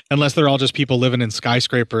that unless they're all just people living in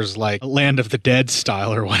skyscrapers like Land of the Dead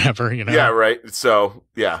style or whatever, Yeah, right. So,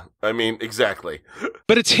 yeah. I mean, exactly.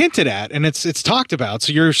 But it's hinted at and it's talked about.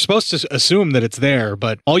 So you're supposed to assume that it's there,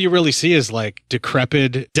 but all you really see is like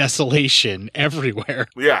decrepit desolation everywhere.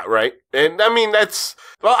 Yeah, right. And I mean, it's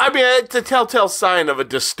a telltale sign of a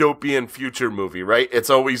dystopian future movie, right? It's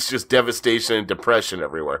always just devastation and depression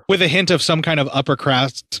everywhere. With a hint of some kind of upper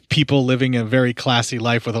class people living a very classy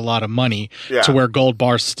life with a lot of money to where gold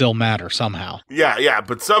bars still matter somehow. Yeah.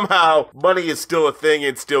 But somehow money is still a thing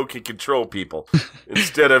and still can control people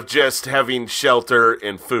instead of just having shelter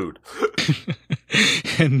and food.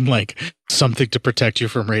 And like something to protect you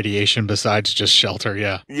from radiation besides just shelter.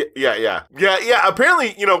 Yeah.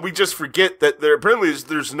 Apparently, we just forget that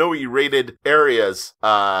there's no E-rated areas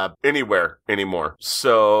anywhere anymore.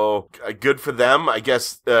 So good for them. I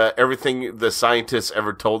guess everything the scientists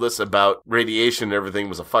ever told us about radiation and everything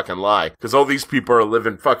was a fucking lie. Because all these people are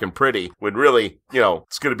living fucking pretty when really,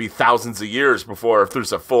 it's going to be thousands of years before, if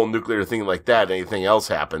there's a full nuclear thing like that, anything else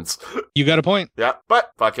happens. You got a point. Yeah,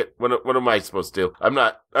 but fuck it. What am I supposed to do? I'm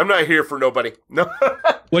not here for nobody. No.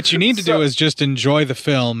 What you need to do is just enjoy the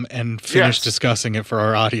film and finish discussing it for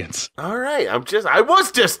our audience. All right. I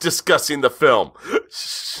was just discussing the film.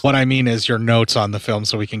 What I mean is your notes on the film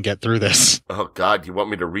so we can get through this. Oh, God. You want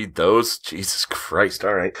me to read those? Jesus Christ.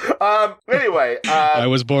 All right. Anyway. I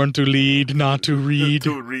was born to lead, not to read.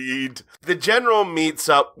 To read. The general meets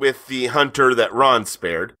up with the hunter that Ron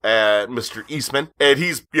spared, Mr. Eastman, and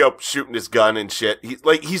he's, shooting his gun and shit.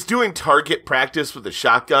 He's doing target practice with a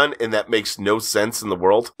shotgun, and that makes no sense in the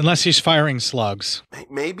world. Unless he's firing slugs.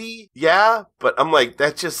 Maybe, yeah, but I'm like,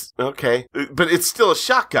 that's just, okay. But it's still a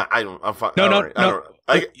shotgun. No.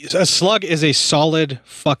 A slug is a solid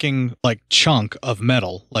fucking chunk of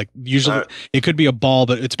metal. Usually it could be a ball,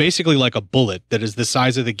 but it's basically like a bullet that is the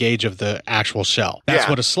size of the gauge of the actual shell. That's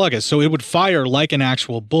what a slug is. So it would fire like an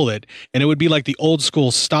actual bullet, and it would be like the old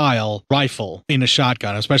school style rifle in a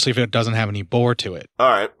shotgun, especially if it doesn't have any bore to it. All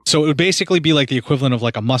right. So it would basically be like the equivalent of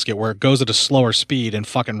like a musket where it goes at a slower speed and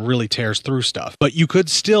fucking really tears through stuff. But you could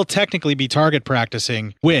still technically be target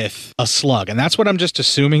practicing with a slug. And that's what I'm just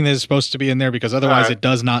assuming is supposed to be in there, because otherwise it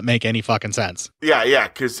does not make any fucking sense. Yeah,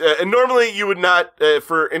 because normally you would not,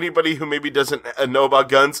 for anybody who maybe doesn't know about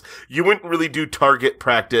guns, you wouldn't really do target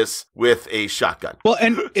practice with a shotgun. Well,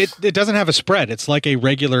 and it doesn't have a spread. It's like a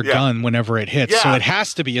regular gun whenever it hits. So it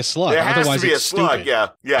has to be a slug. Otherwise it's stupid.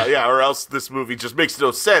 Yeah, or else this movie just makes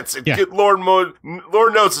no sense. Lord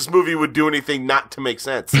knows this movie would do anything not to make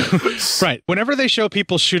sense. Right. Whenever they show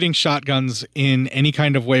people shooting shotguns in any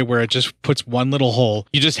kind of way where it just puts one little hole,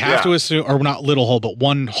 you just have to assume, or not little hole, but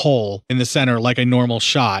one hole in the center like a normal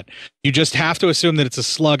shot. You just have to assume that it's a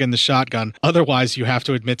slug in the shotgun. Otherwise, you have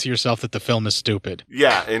to admit to yourself that the film is stupid.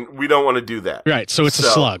 Yeah, and we don't want to do that. Right, so it's a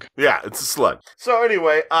slug. Yeah, it's a slug. So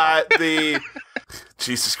anyway,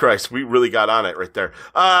 Jesus Christ, we really got on it right there.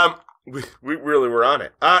 We really were on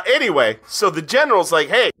it. Anyway, so the general's like,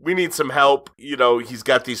 hey, we need some help. He's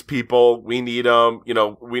got these people. We need them.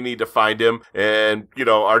 We need to find him. And,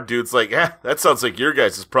 our dude's like, that sounds like your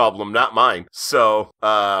guys' problem, not mine. So,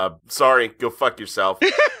 sorry, go fuck yourself.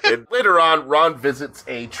 And later on, Ron visits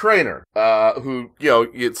a trainer, who,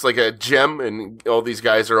 it's like a gym, and all these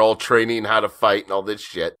guys are all training how to fight and all this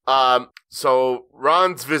shit. So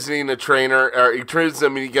Ron's visiting a trainer, or he trains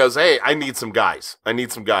him, and he goes, "Hey, I need some guys. And he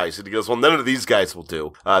goes, "Well, none of these guys will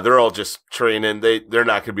do. They're all just training. They're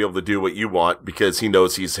not going to be able to do what you want," because he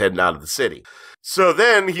knows he's heading out of the city. So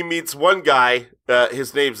then he meets one guy,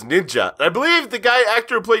 his name's Ninja. I believe the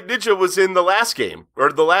actor who played Ninja was in the last game,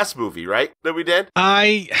 or the last movie, right? That we did?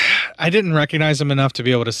 I didn't recognize him enough to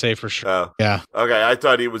be able to say for sure. Oh. Yeah. Okay, I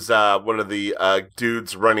thought he was one of the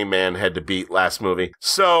dudes Running Man had to beat last movie.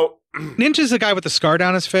 So... Ninja's the guy with the scar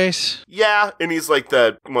down his face? Yeah, and he's like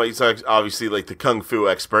he's obviously like the kung fu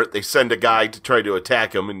expert. They send a guy to try to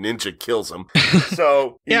attack him, and Ninja kills him.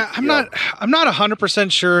 So yeah, I'm not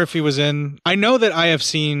 100% sure if he was in. I know that I have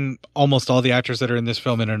seen almost all the actors that are in this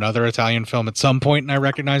film in another Italian film at some point, and I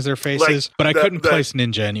recognize their faces, but I couldn't place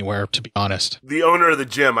Ninja anywhere, to be honest. The owner of the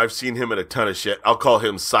gym, I've seen him in a ton of shit. I'll call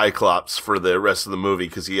him Cyclops for the rest of the movie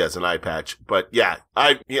because he has an eye patch. But yeah,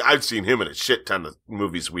 I've seen him in a shit ton of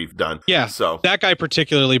movies we've done. Yeah, so that guy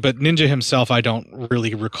particularly, but Ninja himself, I don't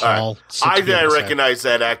really recall. I recognize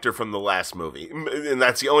that actor from the last movie, and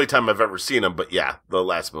that's the only time I've ever seen him. But yeah, the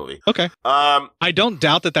last movie. Okay. I don't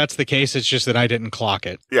doubt that that's the case. It's just that I didn't clock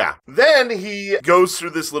it. Yeah. Then he goes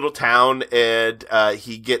through this little town, and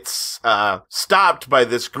he gets stopped by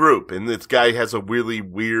this group, and this guy has a really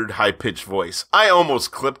weird, high-pitched voice. I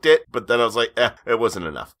almost clipped it, but then I was like, it wasn't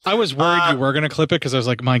enough. I was worried you were going to clip it because I was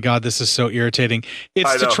like, my God, this is so irritating.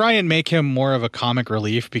 It's to try and make him more of a comic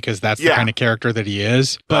relief because that's the kind of character that he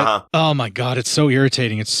is. But oh my God, it's so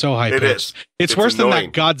irritating. It's so high pitched. It's worse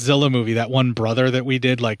annoying. than that Godzilla movie, that one brother that we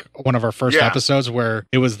did, like one of our first episodes where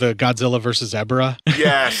it was the Godzilla versus Zebra.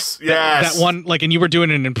 Yes, yes. That one, like, and you were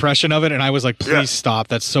doing an impression of it, and I was like, please stop.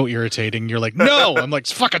 That's so irritating. You're like, no. I'm like,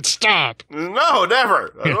 fucking stop. No,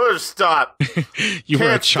 never. I will stop. You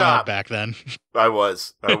were a child back then. I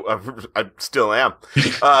was. I still am.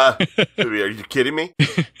 Are you kidding me?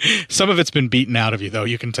 Some of it's been beaten out of you, though.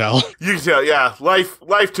 You can tell. You can tell, yeah. Life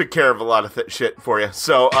took care of a lot of shit for you.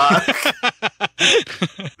 So,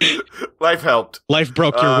 life helped. Life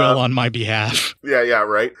broke your will on my behalf. Yeah,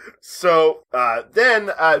 right. So,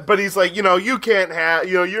 but he's like, you can't have,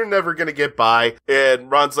 you're never going to get by. And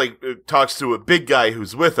Ron's like, talks to a big guy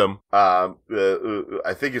who's with him. I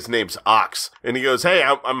think his name's Ox. And he goes, hey,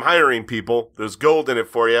 I'm hiring people. There's gold in it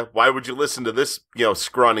for you. Why would you listen to this,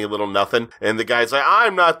 scrawny little nothing? And the guy's like,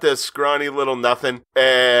 I'm not this scrawny little nothing.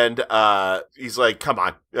 And he's like, come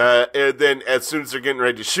on. And then as soon as they're getting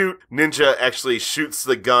ready to shoot, Ninja actually shoots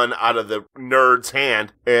the gun out of the nerd's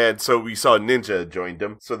hand. And so we saw Ninja joined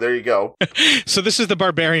him. So there you go. So this is the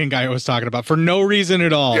barbarian guy I was talking about. For no reason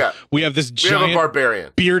at all. Yeah. We have this giant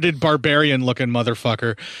barbarian, bearded barbarian looking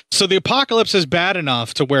motherfucker. So the apocalypse is bad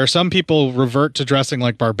enough to where some people revert to dressing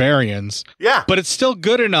like barbarians. Yeah. But it's still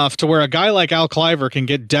good enough to where a guy like Al Cliver can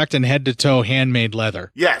get decked in head to toe handmade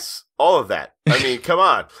leather. Yes. All of that. I mean, come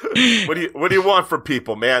on. What do you want from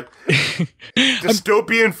people, man?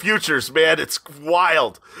 Dystopian futures, man. It's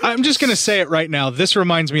wild. I'm just going to say it right now. This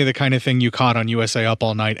reminds me of the kind of thing you caught on USA Up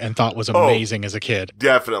All Night and thought was amazing as a kid.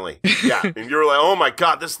 Definitely. Yeah. And you were like, oh my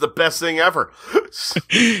God, this is the best thing ever.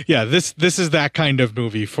 Yeah, this is that kind of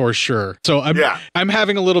movie for sure. So I'm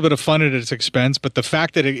having a little bit of fun at its expense, but the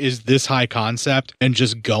fact that it is this high concept and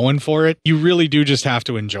just going for it, you really do just have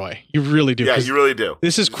to enjoy. You really do. Yeah, you really do.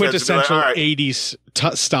 This is quintessential 80s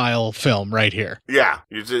style film right here. Yeah,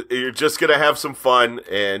 you're just gonna have some fun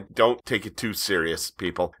and don't take it too serious,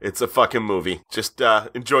 people. It's a fucking movie. Just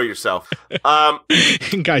enjoy yourself.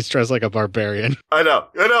 Guys dress like a barbarian. I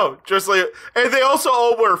know. Just like, and they also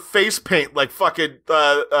all wear face paint like fucking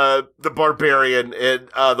the barbarian and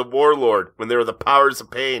the warlord when they were the Powers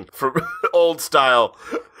of Pain from old style.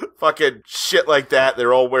 Fucking shit like that.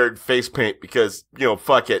 They're all wearing face paint because,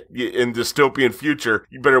 fuck it. In dystopian future,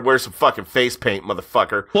 you better wear some fucking face paint,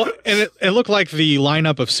 motherfucker. Well, and it looked like the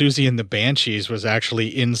lineup of Susie and the Banshees was actually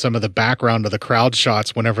in some of the background of the crowd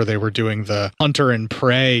shots whenever they were doing the Hunter and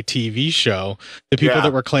Prey TV show. The people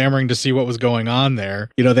that were clamoring to see what was going on there,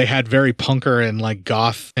 they had very punker and like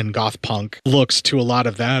goth and goth punk looks to a lot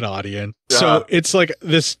of that audience. So it's like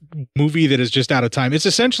this movie that is just out of time. It's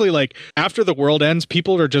essentially like after the world ends,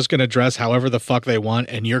 people are just going to dress however the fuck they want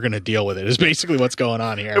and you're going to deal with it is basically what's going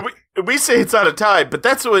on here. We say it's out of time, but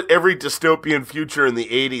that's what every dystopian future in the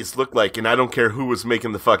 80s looked like, and I don't care who was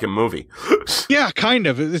making the fucking movie. Yeah, kind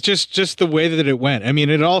of. It's just the way that it went. I mean,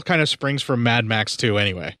 it all kind of springs from Mad Max 2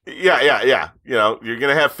 anyway. Yeah. You're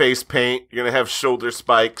going to have face paint. You're going to have shoulder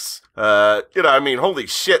spikes. I mean, holy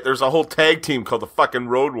shit, there's a whole tag team called the fucking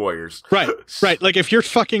Road Warriors. Right. Like, if your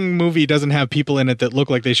fucking movie doesn't have people in it that look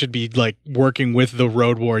like they should be, like, working with the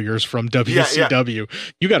Road Warriors from WCW,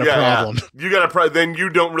 you got a problem. You got a problem. Then you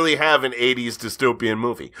don't really have an 80s dystopian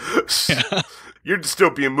movie. Your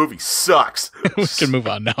dystopian movie sucks. We can move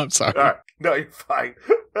on now. I'm sorry. All right. No, you're fine.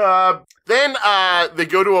 Then they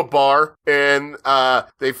go to a bar and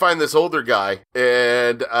they find this older guy,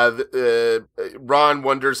 and Ron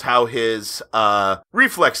wonders how his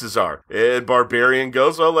reflexes are. And Barbarian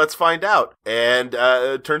goes, well, let's find out. And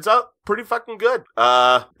it turns out pretty fucking good.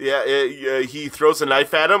 He throws a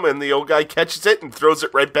knife at him, and the old guy catches it and throws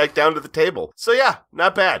it right back down to the table. So yeah,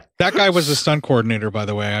 not bad. That guy was the stunt coordinator, by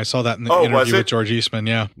the way. I saw that in the interview with George Eastman,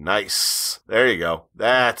 yeah. Nice. There you go.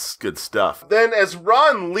 That's good stuff. Then as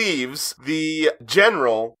Ron leaves, the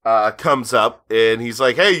general comes up, and he's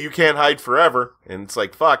like, hey, you can't hide forever. And it's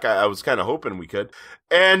like, fuck, I was kind of hoping we could.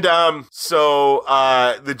 And so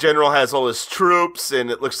the general has all his troops,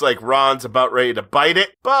 and it looks like Ron's about ready to bite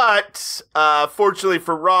it. But fortunately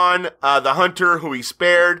for Ron, the hunter who he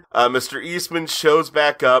spared, Mr. Eastman, shows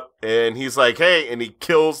back up, and he's like, hey, and he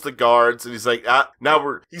kills the guards, and he's like,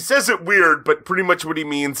 he says it weird, but pretty much what he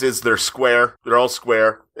means is they're square. They're all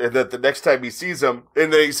square. And that the next time he sees them,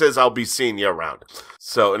 and then he says, I'll be seeing you around.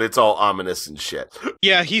 So, and it's all ominous and shit.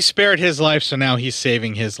 Yeah, he spared his life, so now he's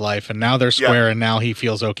saving his life, and now they're square, and now he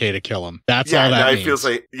feels okay to kill him. That's all that now means. He feels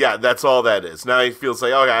like, that's all that is. Now he feels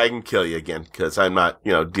like, okay, I can kill you again, because I'm not,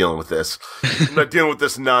 dealing with this. I'm not dealing with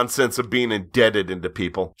this nonsense of being indebted into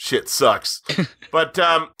people. Shit sucks. But,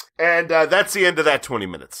 that's the end of that 20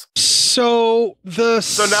 minutes. So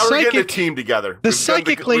now we're getting a team together. The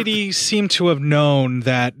psychic lady seemed to have known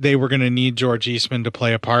that they were going to need George Eastman to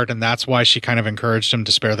play a part, and that's why she kind of encouraged him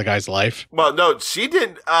to spare the guy's life. Well, no, she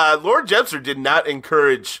didn't. Laura Jemser did not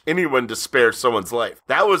encourage anyone to spare someone's life.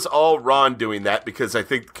 That was all Ron doing that because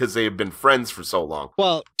they had been friends for so long.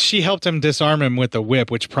 Well, she helped him disarm him with the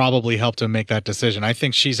whip, which probably helped him make that decision. I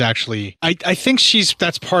think she's actually,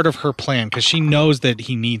 that's part of her plan because she knows that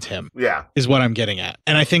he needs him. Yeah. Is what I'm getting at.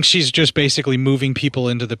 And I think she's just basically moving people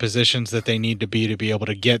into the positions that they need to be able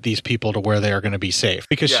to get these people to where they are going to be safe.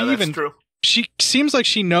 Because she seems like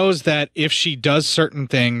she knows that if she does certain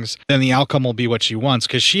things, then the outcome will be what she wants,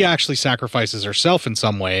 because she actually sacrifices herself in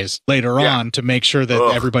some ways later on to make sure that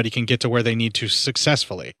everybody can get to where they need to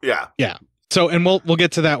successfully. Yeah. Yeah. So, and we'll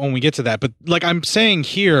get to that when we get to that. But like I'm saying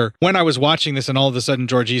here, when I was watching this and all of a sudden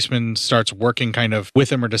George Eastman starts working kind of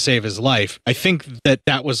with him or to save his life, I think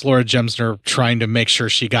that was Laura Jemser trying to make sure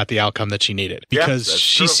she got the outcome that she needed. Because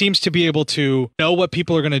she seems to be able to know what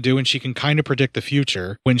people are going to do, and she can kind of predict the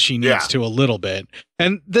future when she needs to a little bit.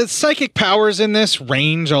 And the psychic powers in this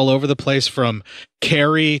range all over the place from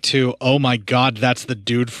Carrie to, oh my God, that's the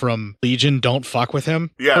dude from Legion, don't fuck with him.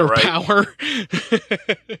 Yeah, her right. Power.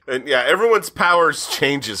 And everyone's powers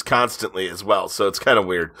changes constantly as well, so it's kind of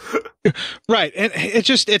weird. Right. And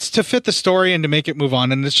it's to fit the story and to make it move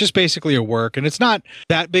on. And it's just basically a work. And it's not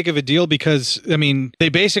that big of a deal because, I mean, they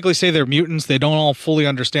basically say they're mutants. They don't all fully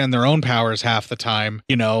understand their own powers half the time,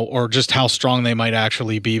 or just how strong they might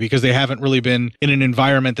actually be because they haven't really been in an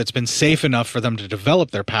environment that's been safe enough for them to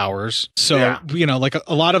develop their powers. So, like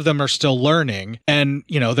a lot of them are still learning and,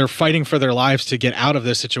 they're fighting for their lives to get out of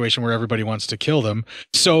this situation where everybody wants to kill them.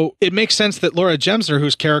 So it makes sense that Laura Jemser,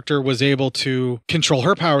 whose character was able to control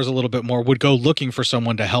her powers a little bit more, would go looking for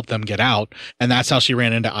someone to help them get out. And that's how she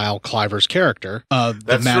ran into Isle Cliver's character,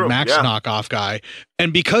 the Mad Max knockoff guy.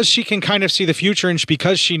 And because she can kind of see the future and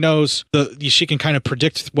because she knows she can kind of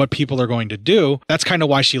predict what people are going to do, that's kind of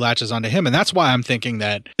why she latches onto him. And that's why I'm thinking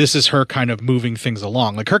that this is her kind of moving things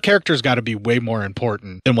along. Like her character's got to be way more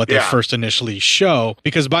important than what they first initially show,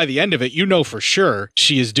 because by the end of it, for sure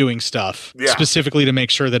she is doing stuff specifically to make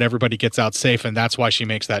sure that everybody gets out safe. And that's why she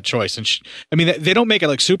makes that choice. And they don't make it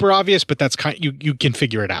like super obvious, but that's you can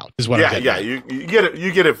figure it out is what I'm getting at.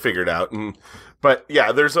 You get it figured out. But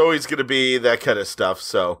there's always going to be that kind of stuff.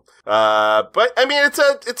 So, but I mean, it's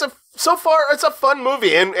a fun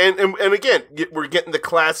movie, and again, we're getting the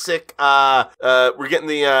classic. We're getting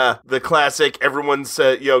the classic. Everyone's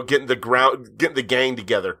getting the gang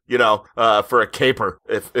together, for a caper,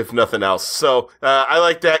 if nothing else. So I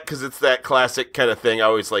like that because it's that classic kind of thing. I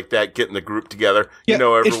always like that, getting the group together.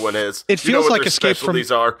 Everyone is. It feels like Escape from.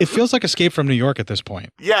 It feels like Escape from New York at this point.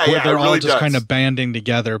 Yeah, they're it really all just does. kind of banding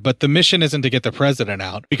together. But the mission isn't to get the president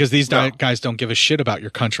out because these guys don't give a shit about your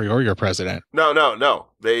country or your president. No.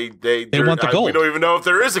 They want the gold. We don't even know if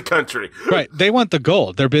there is a country. Right. They want the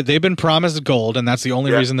gold. They've been promised gold, and that's the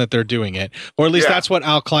only reason that they're doing it. Or at least that's what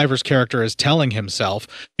Al Cliver's character is telling himself,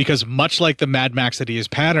 because much like the Mad Max that he is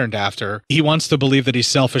patterned after, he wants to believe that he's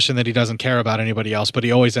selfish and that he doesn't care about anybody else, but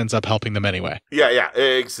he always ends up helping them anyway. Yeah,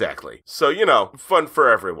 exactly. So, fun for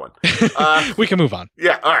everyone. We can move on.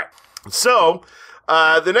 Yeah, all right. So,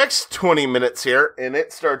 the next 20 minutes here, and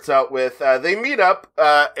it starts out with, they meet up,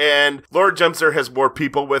 and Laura Gemser has more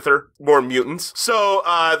people with her, more mutants. So,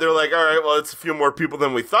 they're like, all right, well, it's a few more people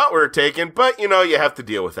than we thought we were taking, but, you have to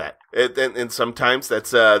deal with that. And sometimes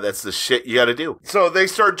that's the shit you gotta do. So they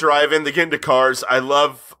start driving, they get into cars. I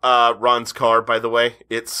love, Ron's car, by the way.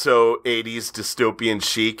 It's so 80s dystopian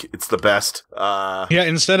chic. It's the best. Yeah,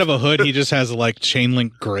 instead of a hood, he just has like chain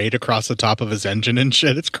link grate across the top of his engine and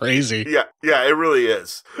shit. It's crazy. Yeah, it really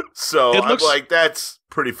is. So I'm like, that's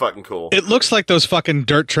pretty fucking cool. It looks like those fucking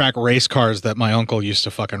dirt track race cars that my uncle used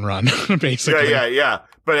to fucking run, basically. Yeah.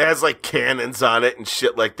 But it has like cannons on it and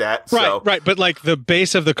shit like that. Right. But like the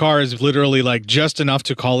base of the car is literally like just enough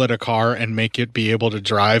to call it a car and make it be able to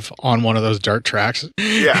drive on one of those dirt tracks.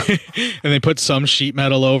 Yeah. And they put some sheet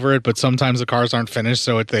metal over it, but sometimes the cars aren't finished,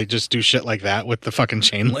 so they just do shit like that with the fucking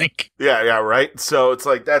chain link. Yeah, right. So it's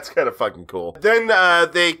like, that's kind of fucking cool. Then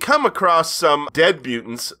they come across some dead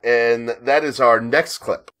mutants, and that is our next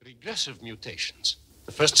clip. Regressive mutations.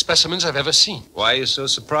 The first specimens I've ever seen. Why are you so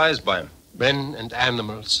surprised by them? Men and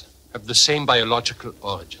animals have the same biological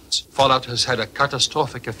origins. Fallout has had a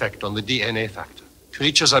catastrophic effect on the DNA factor.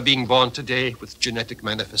 Creatures are being born today with genetic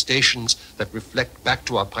manifestations that reflect back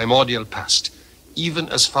to our primordial past, even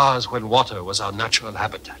as far as when water was our natural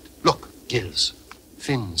habitat. Look, gills,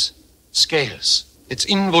 fins, scales. It's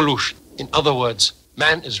involution. In other words,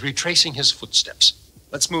 man is retracing his footsteps.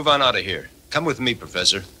 Let's move on out of here. Come with me,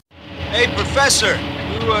 Professor. Hey, Professor!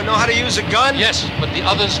 You know how to use a gun? Yes, but the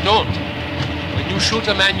others don't. When you shoot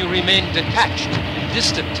a man, you remain detached and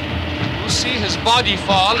distant. You see his body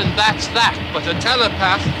fall, and that's that. But a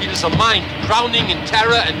telepath feels a mind drowning in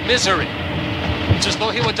terror and misery. It's as though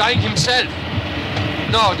he were dying himself.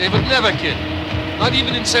 No, they would never kill. Not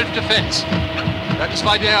even in self-defense. That is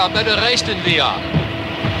why they are better raised than we are.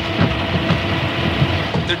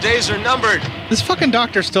 Their days are numbered. This fucking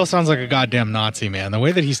doctor still sounds like a goddamn Nazi, man. The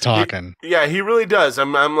way that he's talking. Yeah, he really does.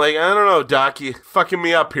 I'm like, I don't know, Doc. You fucking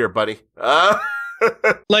me up here, buddy.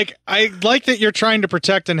 Like, I like that you're trying to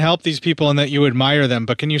protect and help these people and that you admire them,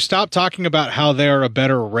 but can you stop talking about how they're a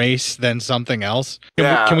better race than something else?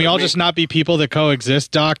 Can we all just not be people that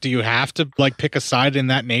coexist, Doc? Do you have to, like, pick a side in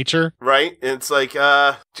that nature? Right? And it's like,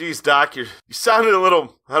 geez, Doc, you sounded a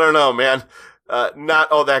little, I don't know, man.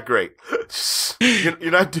 Not all that great.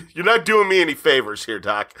 You're not doing me any favors here,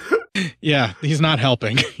 Doc. Yeah, he's not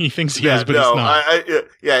helping. He thinks he is, but he's not.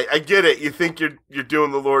 I get it. You think you're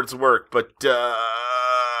doing the Lord's work, but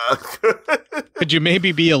could you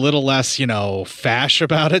maybe be a little less, fash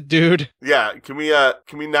about it, dude? Yeah, can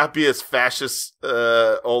we not be as fascist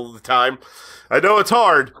all the time? I know it's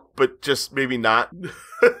hard, but just maybe not.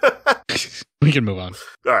 We can move on.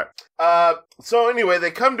 All right. So anyway,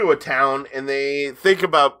 they come to a town and they think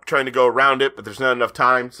about trying to go around it, but there's not enough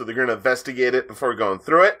time, so they're going to investigate it before going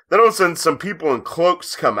through it. Then all of a sudden, some people in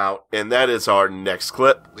cloaks come out, and that is our next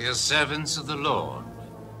clip. We are servants of the Lord.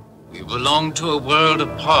 We belong to a world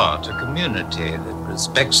apart, a community that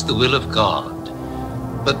respects the will of God.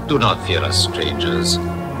 But do not fear us, strangers.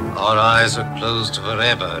 Our eyes are closed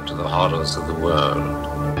forever to the horrors of the world.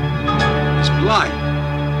 He's blind.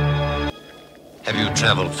 Have you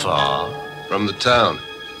traveled far? From the town.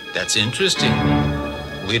 That's interesting.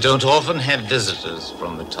 We don't often have visitors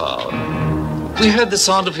from the town. We heard the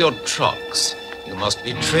sound of your trucks. You must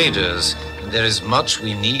be traders. There is much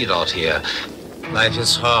we need out here. Life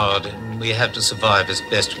is hard, and we have to survive as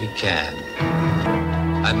best we can.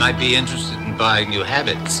 I might be interested in buying new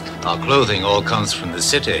habits. Our clothing all comes from the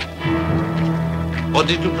city. Or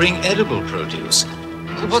did you bring edible produce?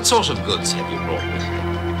 What sort of goods have you brought with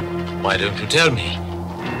you? Why don't you tell me?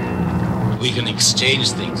 We can exchange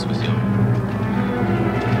things with you.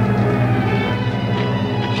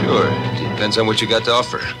 Sure. Depends on what you got to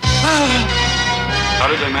offer. How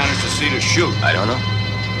did they manage to see to shoot? I don't know.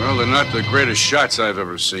 Well, they're not the greatest shots I've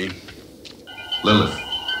ever seen. Lilith,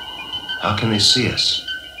 how can they see us?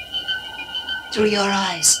 Through your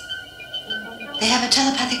eyes. They have a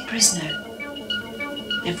telepathic prisoner.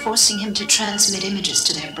 They're forcing him to transmit images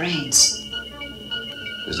to their brains.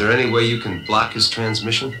 Is there any way you can block his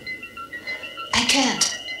transmission? I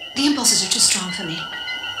can't. The impulses are too strong for me.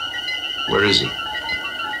 Where is he?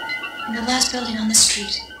 In the last building on the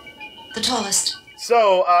street. The tallest.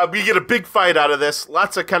 So we get a big fight out of this.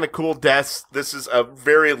 Lots of kind of cool deaths. This is a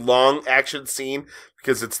very long action scene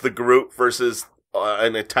because it's the group versus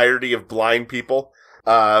an entirety of blind people.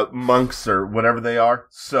 Monks or whatever they are.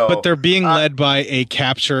 So, but they're being led by a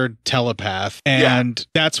captured telepath, and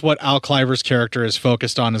that's what Al Cliver's character is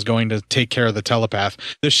focused on, is going to take care of the telepath.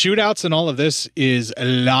 The shootouts and all of this is a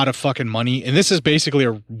lot of fucking money, and this is basically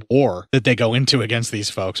a war that they go into against these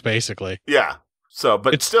folks, basically. Yeah. So,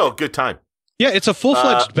 but it's still a good time. Yeah, it's a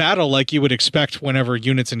full-fledged battle like you would expect whenever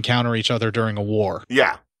units encounter each other during a war.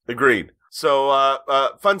 Yeah, agreed. So,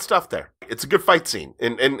 fun stuff there. It's a good fight scene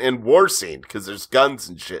and war scene because there's guns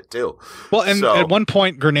and shit too. Well, and at one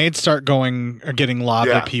point, grenades start getting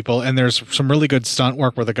lobbed at people, and there's some really good stunt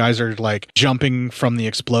work where the guys are like jumping from the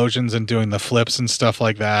explosions and doing the flips and stuff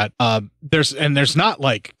like that. There's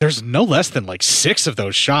no less than like 6 of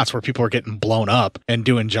those shots where people are getting blown up and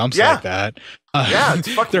doing jumps like that. It's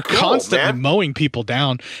fucking they're cool, constantly man. mowing people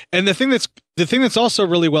down. And the thing that's also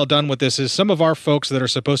really well done with this is some of our folks that are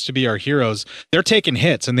supposed to be our heroes, they're taking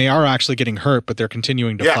hits and they are actually getting hurt, but they're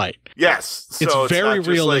continuing to fight. Yes. So it's very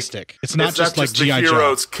realistic. It's not just like the G.I. Joe.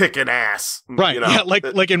 heroes kicking ass. Right. You know? Yeah.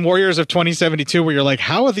 Like in Warriors of 2072, where you're like,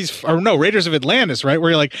 how are these, or no, Raiders of Atlantis, right?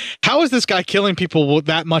 Where you're like, how is this guy killing people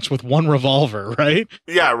that much with one revolver, right?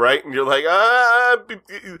 Yeah, right. And you're like,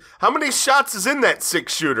 how many shots is in that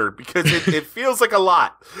 6-shooter? Because it feels like a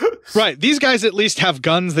lot. Right. These guys at least have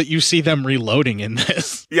guns that you see them reloading in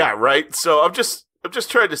this. Yeah, right. So I'm just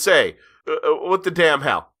trying to say, what the damn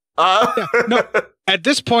hell? No. At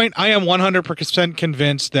this point, I am 100%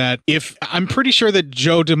 convinced that I'm pretty sure that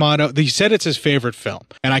Joe D'Amato, he said it's his favorite film,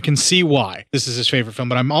 and I can see why this is his favorite film,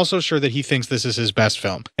 but I'm also sure that he thinks this is his best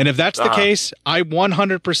film. And if that's the case, I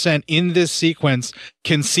 100% in this sequence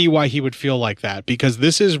can see why he would feel like that, because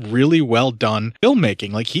this is really well done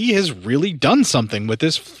filmmaking. Like, he has really done something with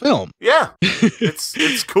this film. Yeah.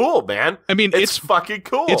 It's cool, man. I mean, it's fucking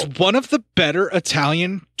cool. It's one of the better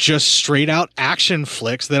Italian, just straight out action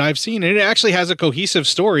flicks that I've seen. And it actually has a cohesive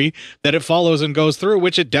story that it follows and goes through,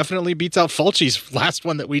 which it definitely beats out Fulci's last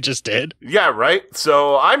one that we just did. Yeah, right.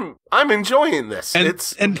 So I'm enjoying this.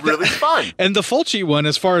 It's really fun. And the Fulci one,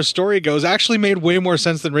 as far as story goes, actually made way more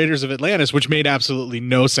sense than Raiders of Atlantis, which made absolutely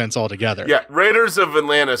no sense altogether. Yeah, Raiders of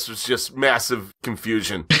Atlantis was just massive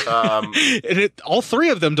confusion. And all 3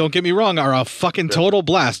 of them, don't get me wrong, are a fucking total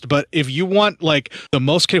blast. But if you want like the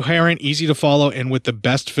most coherent, easy to follow, and with the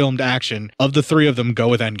best filmed action of the 3 of them, go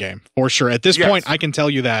with Endgame for sure. At this point, I can tell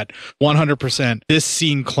you that 100%. This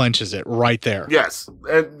scene clenches it right there. Yes,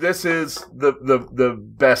 and this is the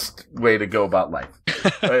best way to go about life.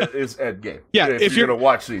 Is Endgame. Yeah, if you're gonna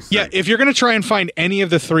watch these. Yeah, if you're gonna try and find any of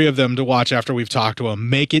the 3 of them to watch after we've talked to them,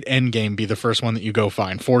 make it Endgame be the first one that you go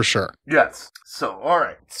find for sure. Yes. So, all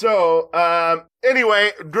right. So,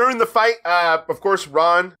 anyway, during the fight, of course,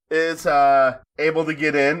 Ron is able to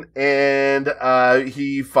get in, and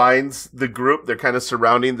he finds the group. They're kind of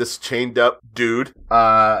surrounding this chained up dude,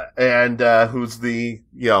 and who's the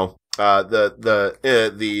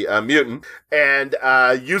mutant, and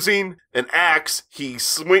using an axe, he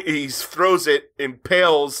throws it,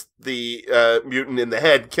 impales the mutant in the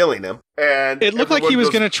head, killing him. And it looked like he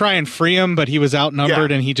was going to try and free him, but he was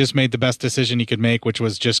outnumbered, and he just made the best decision he could make, which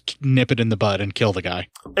was just nip it in the bud and kill the guy.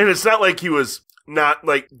 And it's not like he was not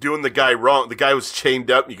like doing the guy wrong. The guy was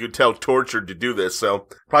chained up. You could tell tortured to do this. So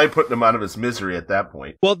probably putting him out of his misery at that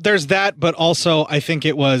point. Well, there's that, but also I think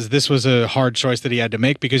this was a hard choice that he had to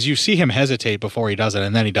make, because you see him hesitate before he does it,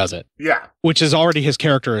 and then he does it. Yeah. Which is already his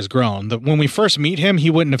character has grown. When we first meet him, he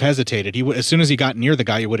wouldn't have hesitated. He would, as soon as he got near the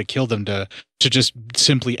guy, he would have killed him to just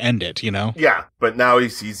simply end it, you know? Yeah, but now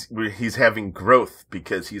he's having growth,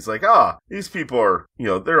 because he's like, these people are,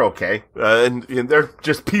 they're okay. And they're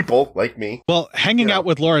just people like me. Well, hanging out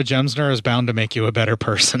with Laura Gemsner is bound to make you a better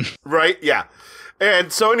person. Right? Yeah.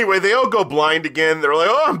 And so anyway, they all go blind again. They're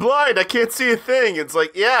like, I'm blind. I can't see a thing. It's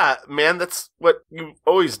like, yeah, man, that's what you've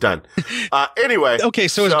always done. Anyway. Okay,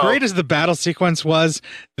 so as great as the battle sequence was,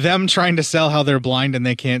 them trying to sell how they're blind and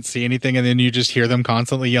they can't see anything, and then you just hear them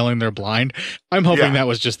constantly yelling they're blind. I'm hoping that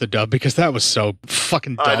was just the dub, because that was so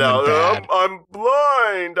fucking dumb and bad. I'm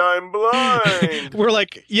blind. I'm blind. We're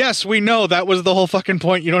like, yes, we know. That was the whole fucking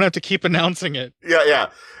point. You don't have to keep announcing it.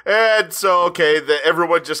 Yeah. And so, okay,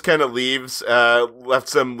 everyone just kind of leaves,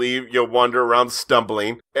 lets them leave, wander around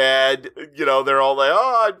stumbling. And, they're all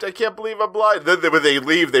like, I can't believe I'm blind. Then when they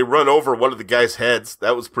leave, they run over one of the guy's heads.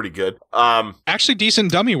 That was pretty good. Actually,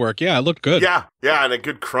 decent dummy work. Yeah, it looked good. Yeah. Yeah, and a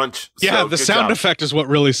good crunch. Yeah, So, the good sound job. effect is what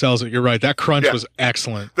really sells it. You're right. That crunch was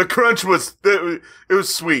excellent. The crunch was it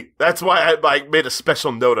was sweet. That's why I like made a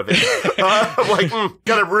special note of it. I'm like,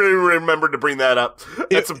 gotta really remember to bring that up.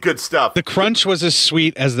 That's some good stuff. The crunch was as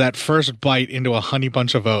sweet as that first bite into a Honey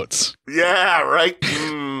Bunch of Oats. Yeah, right.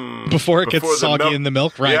 Before it gets soggy in the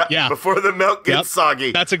milk, right? Yeah. Before the milk gets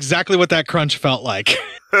soggy. That's exactly what that crunch felt like.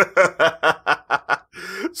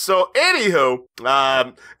 So, anywho,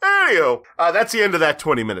 that's the end of that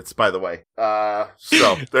 20 minutes, by the way.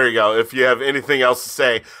 So, there you go. If you have anything else to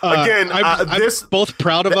say. Again, I'm both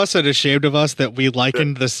proud of us and ashamed of us that we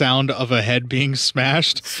likened the sound of a head being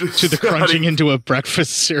smashed to the crunching into a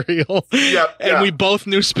breakfast cereal. And we both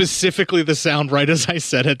knew specifically the sound right as I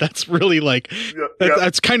said it. That's really like,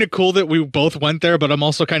 that's kind of cool that we both went there, but I'm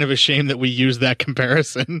also kind of ashamed that we used that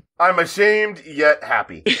comparison. I'm ashamed yet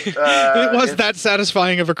happy. It was that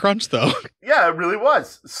satisfying of a crunch, though. Yeah, it really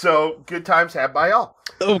was. So good times had by all.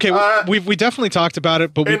 Okay, we definitely talked about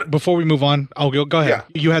it, but before we move on, I'll go ahead.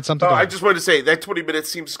 Yeah. You had something. I just wanted to say that 20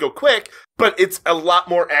 minutes seems to go quick, but it's a lot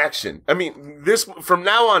more action. I mean, this from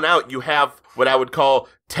now on out, you have what I would call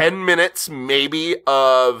 10 minutes, maybe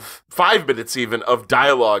of 5 minutes even of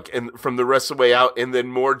dialogue, and from the rest of the way out, and then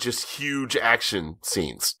more just huge action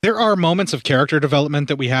scenes. There are moments of character development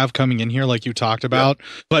that we have coming in here, like you talked about,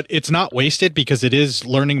 but it's not wasted because it is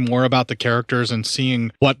learning more about the characters and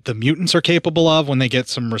seeing what the mutants are capable of when they get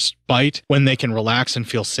some respite, when they can relax and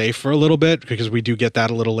feel safe for a little bit, because we do get that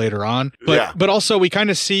a little later on. But also we kind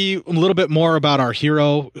of see a little bit more about our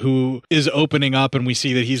hero who is opening up, and we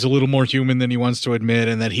see that he's a little more human than he wants to admit,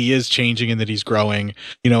 and that he is changing and that he's growing,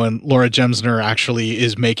 and Laura Gemsner actually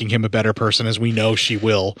is making him a better person, as we know she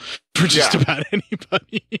will for just about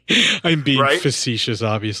anybody. I'm being facetious,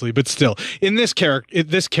 obviously, but still, in this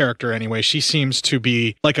character anyway, she seems to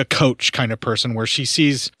be like a coach kind of person where she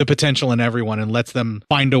sees the potential in everyone and lets them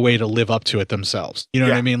find a way to live up to it themselves. You know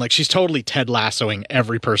what I mean? Like, she's totally Ted Lassoing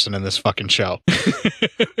every person in this fucking show.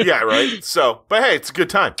 Yeah, right. So, but hey, it's a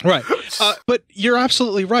good time. Right. But you're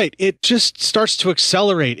absolutely right. It just starts to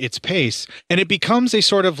accelerate its pace, and it becomes a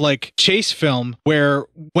sort of like chase film where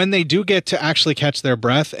when they do get to actually catch their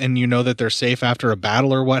breath and you know that they're safe after a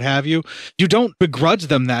battle or what have you, you don't begrudge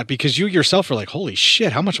them that, because you yourself are like, holy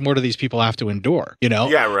shit, how much more do these people have to endure?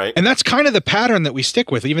 Yeah, right. And that's kind of the pattern that we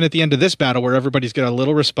stick with, even at the end of this battle, where everybody's got a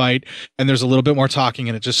little respite and there's a little bit more talking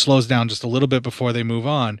and it just slows down just a little bit before they move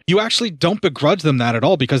on. You actually don't begrudge them that at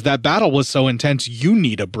all, because that battle was so intense, you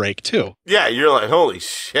need a break too. Yeah, you're like, holy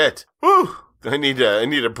shit. Woo! I need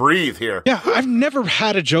to breathe here. Yeah, I've never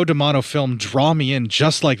had a Joe D'Amato film draw me in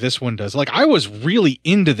just like this one does. Like, I was really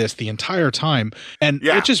into this the entire time, and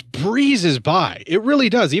it just breezes by. It really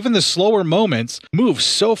does. Even the slower moments move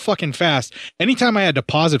so fucking fast. Anytime I had to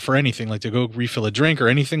pause it for anything, like to go refill a drink or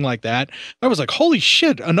anything like that, I was like, holy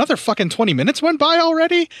shit, another fucking 20 minutes went by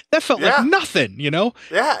already? That felt like nothing,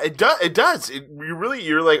 Yeah, it does.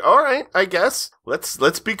 You're like, all right, I guess.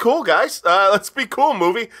 Let's be cool, guys. Let's be cool,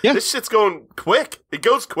 movie. Yeah. This shit's going quick. It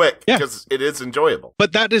goes quick because it is enjoyable.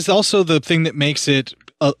 But that is also the thing that makes it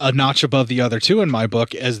a notch above the other two in my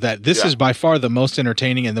book, is that this is by far the most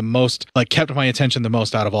entertaining and the most, like, kept my attention the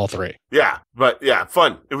most out of all three. Yeah, but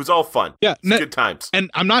fun. It was all fun. Yeah. Good times.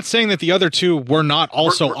 And I'm not saying that the other two were not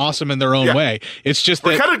also awesome in their own way. It's just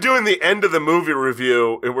we're kind of doing the end of the movie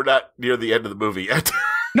review, and we're not near the end of the movie yet.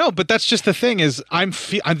 No, but that's just the thing, is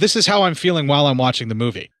this is how I'm feeling while I'm watching the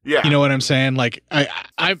movie. Yeah. You know what I'm saying? Like,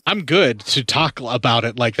 I'm good to talk about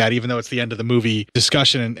it like that, even though it's the end of the movie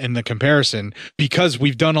discussion and the comparison, because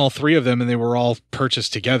we've done all three of them and they were all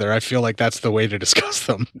purchased together. I feel like that's the way to discuss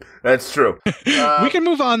them. That's true. We can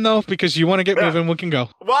move on, though, because you want to get moving. We can go.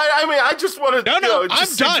 Well, I mean, I just want to. No,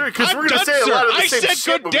 I'm done. Because we're going to say a lot of the same shit. I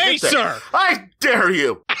said good day, sir. I dare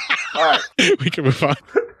you. All right. We can move on.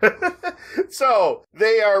 So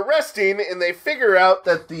they are resting, and they figure out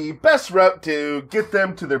that the best route to get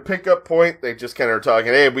them to their pickup point, they just kind of are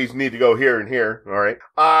talking, hey, we need to go here and here. All right.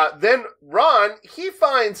 Then Ron, he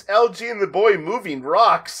finds LG and the boy moving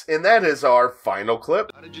rocks, and that is our final clip.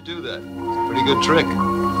 How did you do that? Pretty good trick.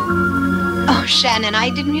 Oh, Shannon, I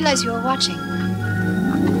didn't realize you were watching.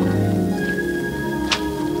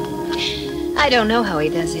 I don't know how he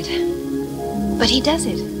does it, but he does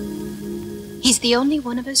it. He's the only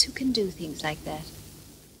one of us who can do things like that.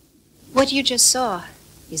 What you just saw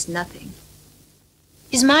is nothing.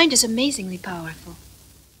 His mind is amazingly powerful,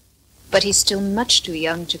 but he's still much too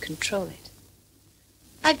young to control it.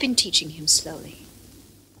 I've been teaching him slowly.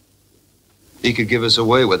 He could give us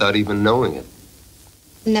away without even knowing it.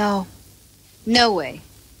 No way.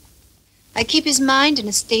 I keep his mind in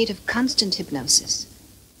a state of constant hypnosis,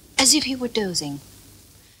 as if he were dozing.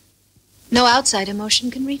 No outside emotion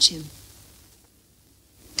can reach him.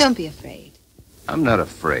 Don't be afraid. I'm not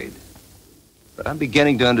afraid. But I'm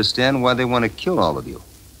beginning to understand why they want to kill all of you.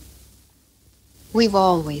 We've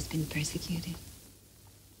always been persecuted.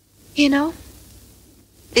 You know,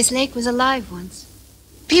 this lake was alive once.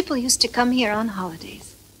 People used to come here on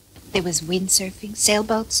holidays. There was windsurfing,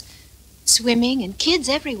 sailboats, swimming, and kids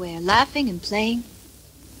everywhere, laughing and playing.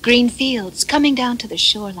 Green fields coming down to the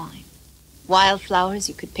shoreline. Wildflowers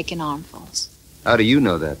you could pick in armfuls. How do you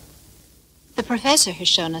know that? The professor has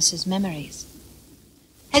shown us his memories.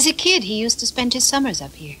 As a kid, he used to spend his summers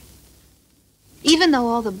up here. Even though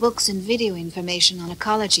all the books and video information on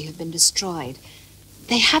ecology have been destroyed,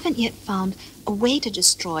 they haven't yet found a way to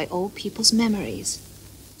destroy old people's memories.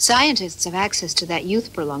 Scientists have access to that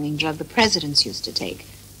youth-prolonging drug the presidents used to take.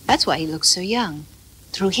 That's why he looks so young.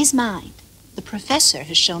 Through his mind, the professor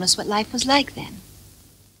has shown us what life was like then.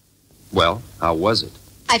 Well, how was it?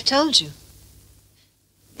 I've told you.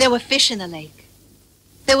 There were fish in the lake.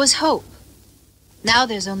 There was hope. Now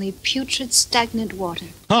there's only putrid, stagnant water.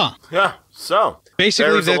 Huh. Yeah, so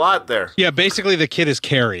basically there's a lot there. Yeah, basically the kid is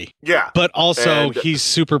Carrie. Yeah. But also And- he's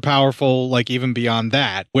super powerful, like even beyond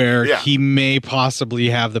that, where Yeah. he may possibly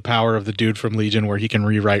have the power of the dude from Legion where he can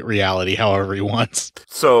rewrite reality however he wants.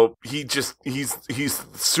 So he's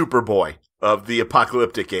Superboy of the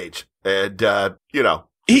apocalyptic age. And,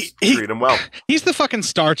 treat him well. He's the fucking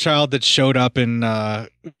star child that showed up in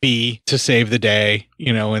B to save the day,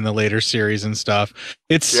 in the later series and stuff.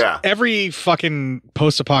 It's every fucking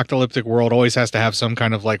post-apocalyptic world always has to have some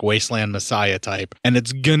kind of like wasteland messiah type. And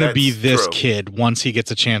it's gonna be this true. kid once he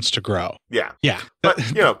gets a chance to grow. Yeah. Yeah. But,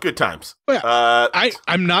 good times.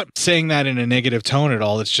 I'm not saying that in a negative tone at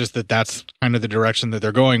all. It's just that that's kind of the direction that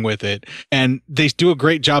they're going with it. And they do a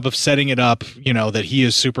great job of setting it up, that he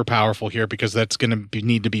is super powerful here because that's going to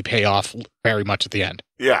need to be pay off very much at the end.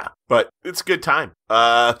 Yeah, but it's a good time.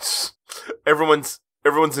 Everyone's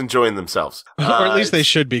enjoying themselves. Or at least they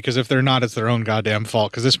should be, because if they're not, it's their own goddamn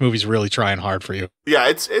fault, because this movie's really trying hard for you. Yeah,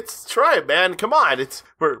 it's try it, man. Come on.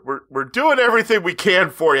 We're doing everything we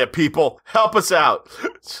can for you, people. Help us out.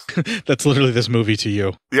 That's literally this movie to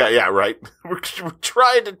you. Yeah, right. We're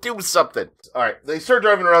trying to do something. All right, they start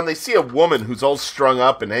driving around. They see a woman who's all strung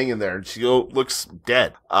up and hanging there, and she looks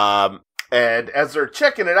dead. And as they're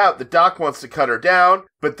checking it out, the doc wants to cut her down,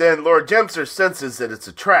 but then Laura Gemser senses that it's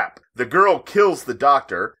a trap. The girl kills the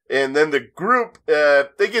doctor, and then the group,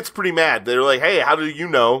 they gets pretty mad. They're like, hey, how do you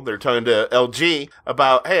know? They're talking to LG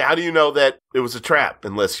about, hey, how do you know that it was a trap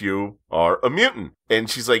unless you are a mutant? And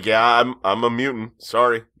she's like, yeah, I'm a mutant.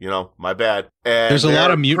 Sorry, my bad. And there's a lot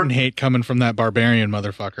of mutant hate coming from that barbarian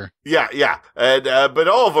motherfucker. Yeah. And, but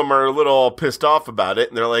all of them are a little pissed off about it.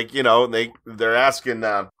 And they're like, they're asking,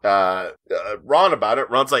 Ron about it.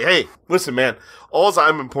 Ron's like, hey, listen, man, all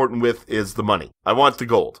I'm important with is the money. I want the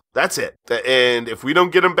gold. That's it. And if we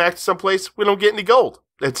don't get them back to someplace, we don't get any gold.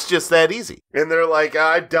 It's just that easy. And they're like,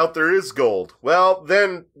 I doubt there is gold. Well,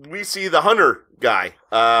 then we see the hunter guy.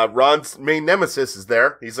 Ron's main nemesis is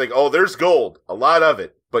there. He's like, oh, there's gold. A lot of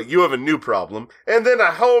it. But you have a new problem. And then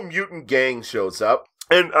a whole mutant gang shows up.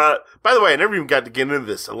 And, by the way, I never even got to get into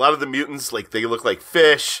this. A lot of the mutants, like, they look like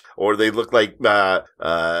fish, or they look like,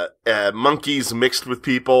 monkeys mixed with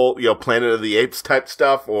people, Planet of the Apes type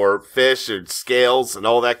stuff, or fish, or scales, and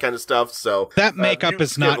all that kind of stuff. So that makeup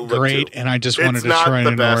is not great, and I just wanted to try and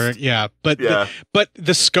ignore it. Yeah, but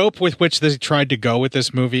the scope with which they tried to go with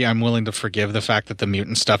this movie, I'm willing to forgive the fact that the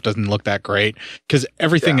mutant stuff doesn't look that great, because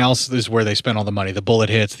everything else is where they spent all the money. The bullet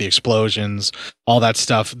hits, the explosions, all that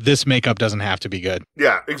stuff. This makeup doesn't have to be good.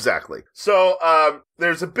 Yeah, exactly. So,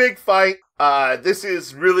 there's a big fight. This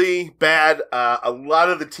is really bad. A lot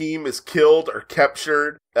of the team is killed or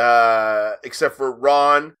captured, except for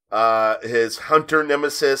Ron, his hunter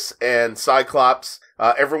nemesis, and Cyclops.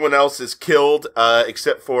 Everyone else is killed,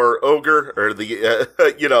 except for Ogre, or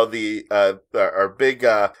our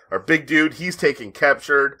big dude. He's taken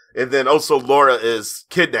captured. And then also Laura is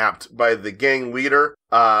kidnapped by the gang leader.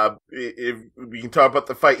 If we can talk about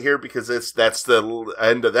the fight here, because that's the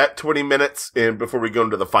end of that 20 minutes, and before we go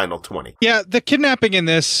into the final 20. Yeah, the kidnapping in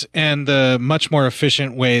this and the much more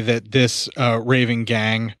efficient way that this raving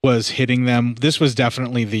gang was hitting them, this was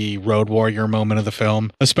definitely the Road Warrior moment of the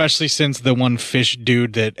film, especially since the one fish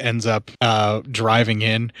dude that ends up driving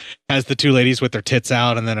in has the two ladies with their tits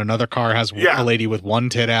out, and then another car has a lady with one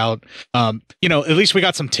tit out. At least we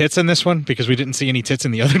got some tits in this one, because we didn't see any tits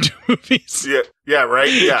in the other two movies. Yeah,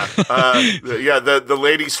 right. Yeah. The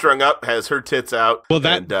lady strung up has her tits out. Well,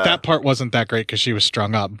 that part wasn't that great because she was was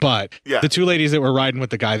strung up. But Yeah. the two ladies that were riding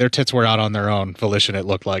with the guy, their tits were out on their own volition, it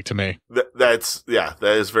looked like to me. That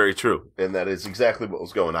is very true. And that is exactly what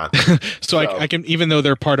was going on. So I can, even though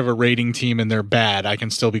they're part of a rating team and they're bad, I can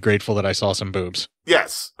still be grateful that I saw some boobs.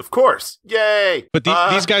 Yes, of course. Yay! But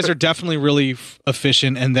these guys are definitely really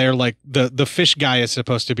efficient, and they're like, the fish guy is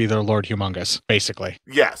supposed to be their Lord Humongous, basically.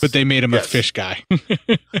 Yes. But they made him a fish guy.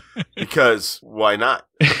 Because why not?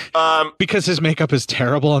 Because his makeup is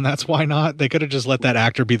terrible, and that's why not. They could have just let that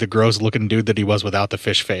actor be the gross looking dude that he was without the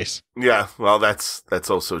fish face. Yeah, well, that's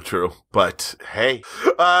also true. But hey,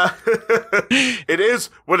 it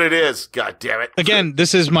is what it is. God damn it. Again,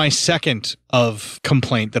 this is my second of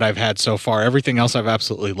complaint that I've had so far. Everything else I've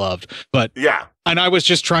absolutely loved. But yeah. And I was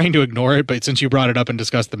just trying to ignore it, but since you brought it up and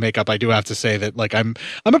discussed the makeup, I do have to say that like I'm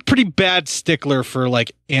a pretty bad stickler for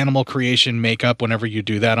like animal creation makeup whenever you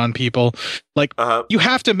do that on people. Like you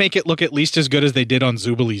have to make it look at least as good as they did on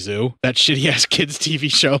Zoobly Zoo, that shitty ass kids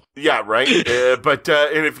TV show. Yeah, right. But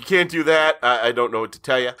and if you can't do that, I don't know what to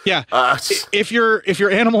tell you. Yeah. If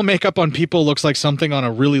your animal makeup on people looks like something on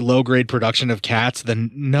a really low grade production of Cats, then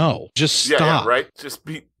no, just stop. Yeah, right. Just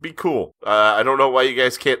be cool. I don't know why you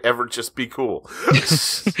guys can't ever just be cool.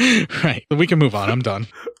 Right. We can move on. I'm done.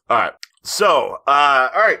 All right. So, all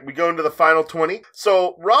right, we go into the final 20.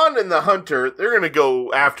 So, Ron and the Hunter, they're going to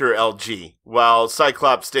go after LG, while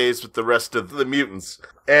Cyclops stays with the rest of the mutants,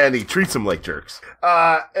 and he treats them like jerks.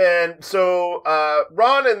 And so,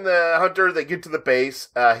 Ron and the Hunter, they get to the base.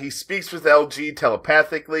 He speaks with LG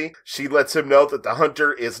telepathically. She lets him know that the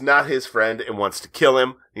Hunter is not his friend and wants to kill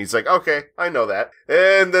him. He's like, okay, I know that.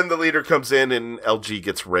 And then the leader comes in and LG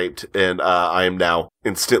gets raped, and I am now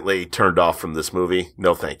instantly turned off from this movie.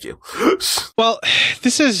 No, thank you. Well,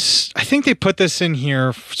 I think they put this in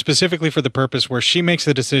here specifically for the purpose where she makes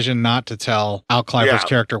the decision not to tell Al Cliver's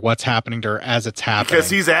character what's happening to her as it's happening. Because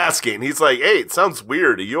he's asking. He's like, hey, it sounds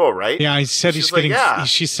weird. Are you all right? Yeah, he said She's he's getting, like,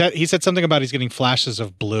 he said something about he's getting flashes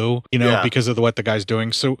of blue, because of what the guy's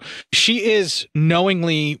doing. So she is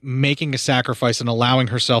knowingly making a sacrifice and allowing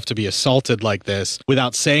herself to be assaulted like this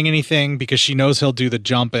without saying anything because she knows he'll do the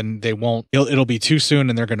jump and it'll be too soon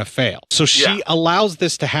and they're going to fail. So she allows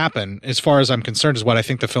this to happen, as far as I'm concerned, is what I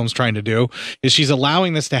think the film's trying to do, is she's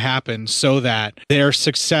allowing this to happen so that their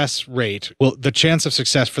success rate, the chance of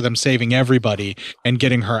success for them saving everybody and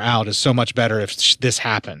getting her out is so much better if this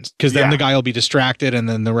happens. Because then the guy will be distracted and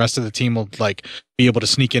then the rest of the team will be able to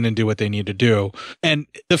sneak in and do what they need to do. And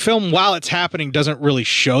the film, while it's happening, doesn't really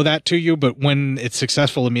show that to you, but when it's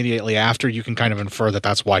successful immediately after, you can kind of infer that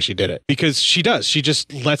that's why she did it. Because she does. She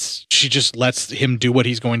just lets him do what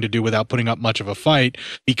he's going to do without putting up much of a fight,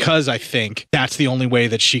 because I think that's the only way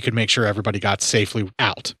that she could make sure everybody got safely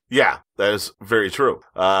out. Yeah, that is very true.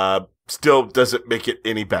 Still doesn't make it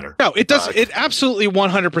any better. No, it does. It absolutely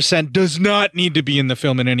 100% does not need to be in the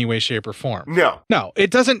film in any way, shape, or form. No,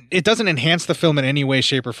 it doesn't. It doesn't enhance the film in any way,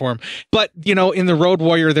 shape, or form. But in the Road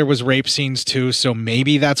Warrior, there was rape scenes too, so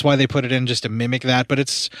maybe that's why they put it in, just to mimic that. But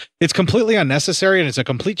it's completely unnecessary, and it's a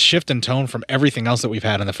complete shift in tone from everything else that we've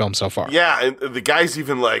had in the film so far. Yeah, and the guy's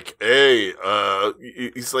even like, hey,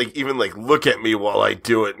 he's like, even like, look at me while I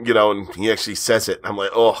do it, and he actually says it. I'm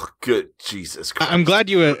like, oh, good Jesus Christ. I'm glad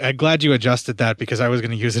you adjusted that, because I was going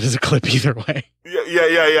to use it as a clip either way.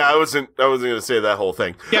 Yeah. I wasn't going to say that whole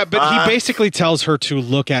thing. Yeah, but he basically tells her to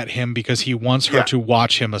look at him because he wants her to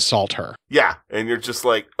watch him assault her. Yeah, and you're just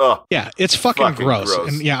like, oh. Yeah, it's fucking gross.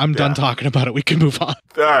 And I'm done talking about it. We can move on.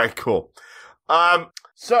 All right, cool.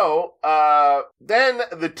 So, then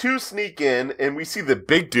the two sneak in, and we see the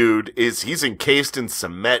big dude he's encased in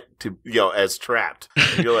cement as trapped.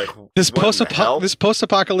 And you're like, this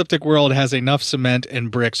post-apocalyptic world has enough cement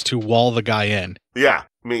and bricks to wall the guy in. Yeah,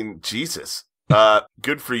 I mean, Jesus.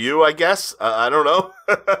 Good for you, I guess. I don't know.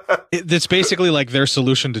 It's basically like their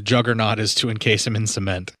solution to Juggernaut is to encase him in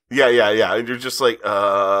cement. Yeah. And you're just like,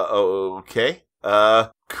 okay.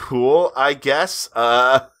 Cool, I guess.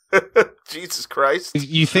 Jesus Christ.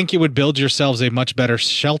 You think you would build yourselves a much better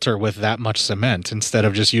shelter with that much cement instead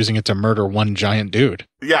of just using it to murder one giant dude.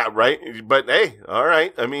 Yeah, right. But hey, all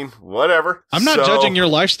right. I mean, whatever. I'm not judging your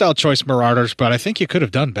lifestyle choice, Marauders, but I think you could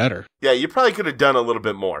have done better. Yeah, you probably could have done a little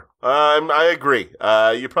bit more. I agree.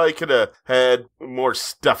 You probably could have had more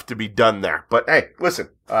stuff to be done there. But hey, listen,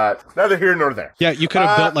 neither here nor there. Yeah, you could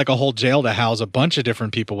have built like a whole jail to house a bunch of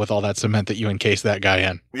different people with all that cement that you encased that guy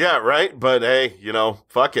in. Yeah, right. But hey,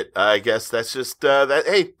 fuck it. I guess that's just that.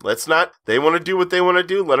 Hey, let's not. They want to do what they want to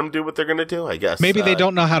do. Let them do what they're going to do, I guess. Maybe they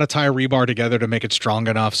don't know how to tie a rebar together to make it strong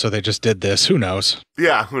enough, so they just did this. Who knows?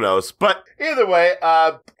 Yeah, who knows? But either way,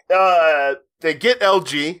 they get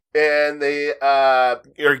LG and they are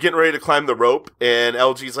getting ready to climb the rope, and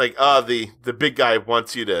LG's like, the big guy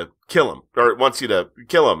wants you to kill him, or wants you to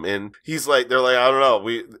kill him. And he's like, they're like, I don't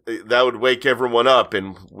know, that would wake everyone up,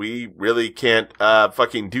 and we really can't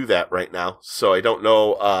fucking do that right now. So I don't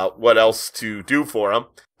know what else to do for him.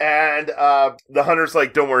 And the hunter's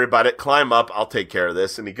like, don't worry about it. Climb up. I'll take care of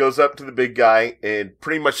this. And he goes up to the big guy and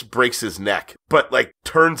pretty much breaks his neck, but like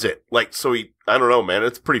turns it. Like, so I don't know, man.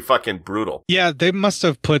 It's pretty fucking brutal. Yeah, they must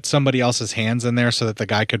have put somebody else's hands in there so that the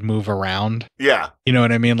guy could move around. Yeah. You know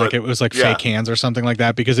what I mean? Like it was like fake hands or something like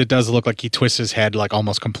that, because it does look like he twists his head like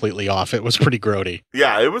almost completely off. It was pretty grody.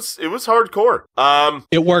 Yeah, it was hardcore.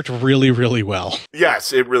 It worked really, really well.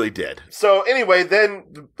 Yes, it really did. So anyway, then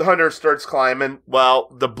the hunter starts climbing. Well,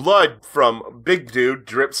 the blood from Big Dude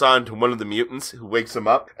drips onto one of the mutants, who wakes him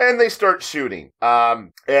up, and they start shooting.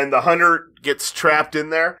 And the hunter gets trapped in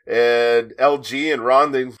there, and LG and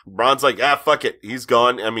Ron's like, fuck it, he's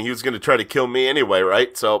gone. I mean, he was going to try to kill me anyway,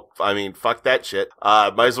 right? So, I mean, fuck that shit.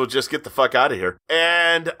 Might as well just get the fuck out of here.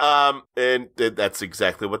 And that's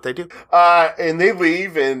exactly what they do. And they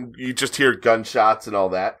leave, and you just hear gunshots and all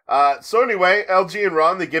that. So anyway, LG and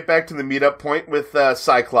Ron, they get back to the meetup point with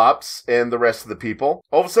Cyclops and the rest of the people.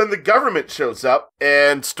 All of a sudden, the government shows up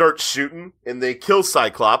and starts shooting, and they kill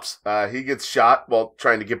Cyclops. He gets shot while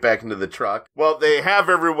trying to get back into the truck. Well, they have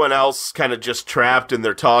everyone else kind of just trapped, and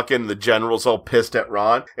they're talking. The general's all pissed at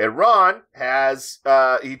Ron. And Ron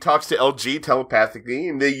he talks to LG telepathically,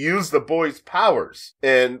 and they use the boy's powers.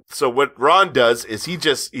 And so what Ron does is he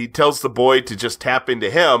tells the boy to just tap into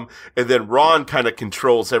him, and then Ron kind of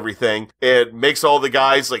controls everything and makes all the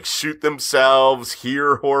guys like shoot themselves,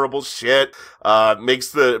 hear horrible shit,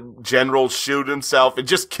 makes the general shoot himself, and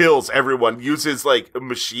just kills everyone, uses like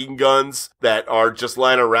machine guns that are just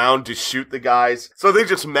lying around to shoot the guys. So they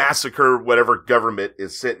just massacre whatever government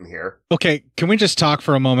is sitting here. Okay, can we just talk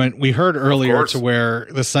for a moment? We heard earlier to where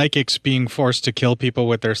the psychics being forced to kill people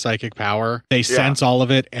with their psychic power, they sense all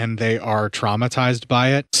of it and they are traumatized by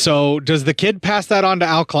it. So does the kid pass that on to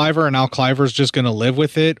Al Cliver, and Al Cliver's just going to live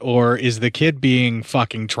with it? Or is the kid being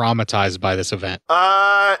fucking traumatized by this event?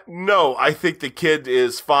 No, I think the kid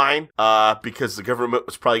is fine, because the government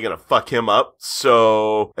was probably going to fuck him up.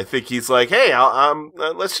 So I think he's like, hey,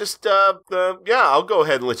 let's just, I'll go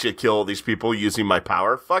ahead and let you kill these people using my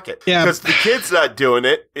power. Fuck it. Yeah. Because the kid's not doing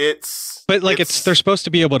it. But they're supposed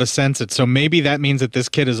to be able to sense it. So maybe that means that this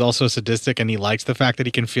kid is also sadistic and he likes the fact that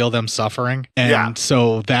he can feel them suffering. And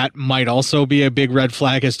so that might also be a big red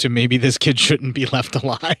flag as to maybe this kid shouldn't be left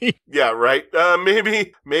alive. Yeah, right.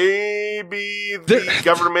 Maybe the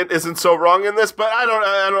government isn't so wrong in this, but I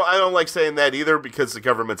don't like saying that either, because the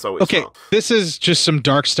government's always wrong. This is just some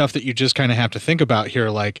dark stuff that you just kind of have to think about here.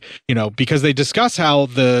 Like, because they discuss how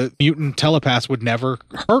the mutant telepaths would never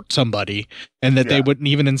hurt somebody, and that they wouldn't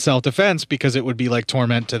even in self-defense, because it would be like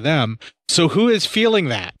torment to them. So who is feeling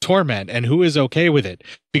that torment, and who is okay with it?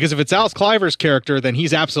 Because if it's Al Cliver's character, then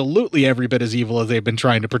he's absolutely every bit as evil as they've been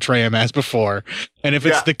trying to portray him as before. And if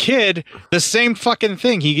it's the kid, the same fucking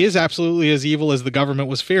thing. He is absolutely as evil as the government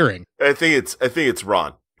was fearing. I think it's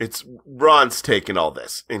Ron. It's Ron's taking all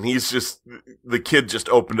this, and the kid just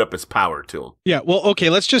opened up his power to him. Yeah, well, okay,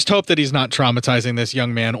 let's just hope that he's not traumatizing this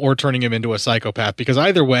young man or turning him into a psychopath, because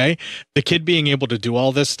either way, the kid being able to do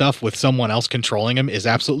all this stuff with someone else controlling him is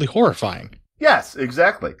absolutely horrifying. Yes,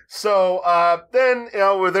 exactly. So then,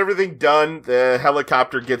 with everything done, the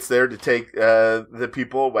helicopter gets there to take the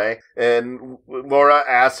people away, and Laura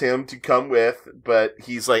asks him to come with, but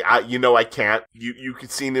he's like, I can't. You can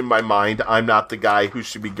see in my mind, I'm not the guy who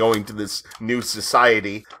should be going to this new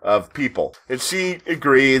society of people. And she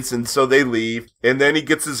agrees, and so they leave, and then he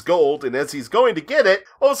gets his gold, and as he's going to get it,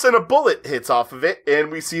 all of a sudden a bullet hits off of it,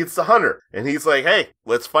 and we see it's the hunter. And he's like, hey,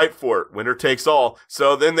 let's fight for it. Winner takes all.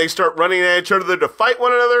 So then they start running at each other to fight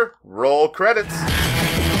one another. Roll credits.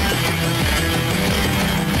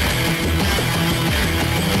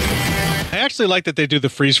 I actually like that they do the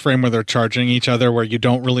freeze frame where they're charging each other, where you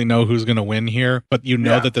don't really know who's going to win here, but you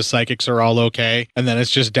know that the psychics are all okay. And then it's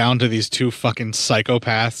just down to these two fucking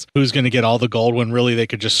psychopaths who's going to get all the gold, when really they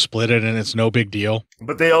could just split it and it's no big deal.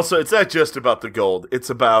 But it's not just about the gold. It's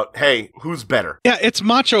about, hey, who's better? Yeah, it's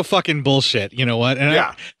macho fucking bullshit. You know what?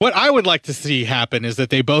 And what I would like to see happen is that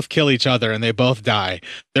they both kill each other and they both die.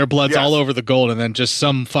 Their blood's all over the gold, and then just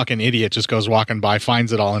some fucking idiot just goes walking by,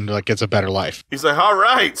 finds it all, and like gets a better life. He's like, all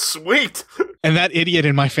right, sweet. And that idiot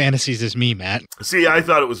in my fantasies is me, Matt. See, I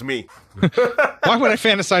thought it was me. Why would I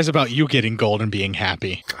fantasize about you getting gold and being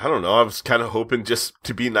happy? I don't know. I was kind of hoping just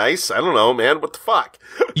to be nice. I don't know, man. What the fuck?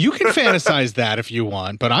 You can fantasize that if you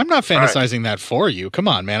want, but I'm not fantasizing that for you. Come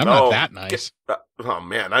on, man. I'm not that nice. Oh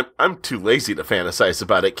man, I'm too lazy to fantasize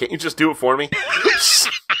about it. Can't you just do it for me?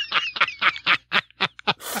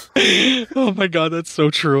 Oh my god, that's so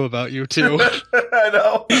true about you too. I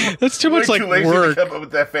know. That's too much like too lazy work. to come up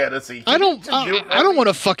with that fantasy. I don't want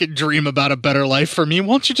to fucking dream about a better life for me.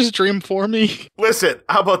 Won't you just dream for me? Listen,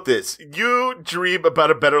 how about this? You dream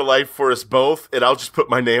about a better life for us both, and I'll just put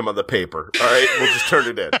my name on the paper. All right, we'll just turn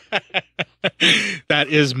it in. That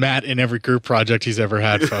is Matt in every group project he's ever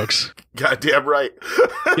had, folks. Goddamn right.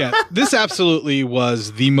 Yeah, this absolutely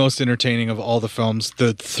was the most entertaining of all the films.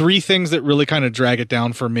 The three things that really kind of drag it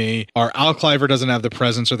down for me are Al Cliver doesn't have the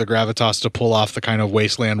presence or the gravitas to pull off the kind of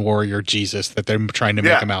wasteland warrior Jesus that they're trying to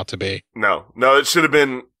make him out to be. No, it should have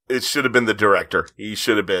been the director. He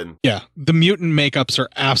should have been. Yeah. The mutant makeups are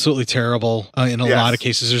absolutely terrible in a lot of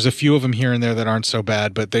cases. There's a few of them here and there that aren't so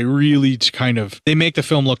bad, but they really they make the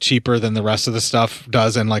film look cheaper than the rest of the stuff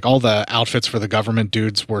does. And like all the outfits for the government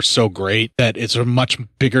dudes were so great that it's a much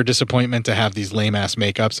bigger disappointment to have these lame ass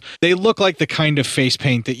makeups. They look like the kind of face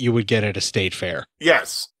paint that you would get at a state fair.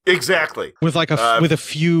 Yes, exactly. With like with a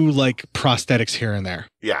few like prosthetics here and there.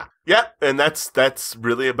 Yeah. Yeah, and that's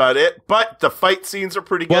really about it. But the fight scenes are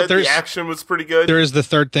pretty good. The action was pretty good. There is the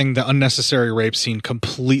third thing. The unnecessary rape scene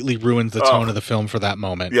completely ruins the tone of the film for that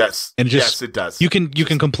moment. Yes. And yes, it does. You can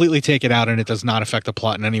completely take it out and it does not affect the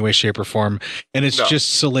plot in any way, shape, or form. And it's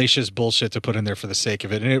just salacious bullshit to put in there for the sake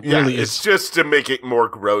of it. And it really is. It's just to make it more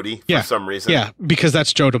grody for some reason. Yeah, because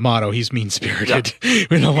that's Joe D'Amato. He's mean-spirited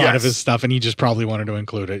in a lot of his stuff, and he just probably wanted to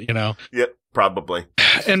include it, you know? Yep. Probably.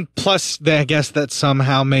 And plus, I guess that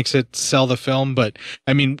somehow makes it sell the film. But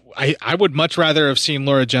I mean, I would much rather have seen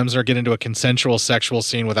Laura Gemsner get into a consensual sexual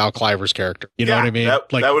scene with Al Cliver's character. You know what I mean?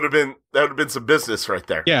 That would have been some business right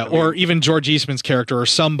there. Yeah, or even George Eastman's character or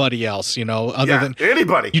somebody else, you know, other than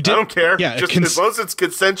anybody. I don't care. Yeah, just as long as it's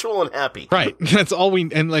consensual and happy. Right. That's all we.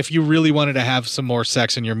 And if you really wanted to have some more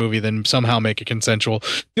sex in your movie, then somehow make it consensual.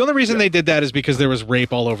 The only reason they did that is because there was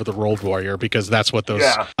rape all over the Road Warrior, because that's what those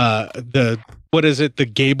what is it? The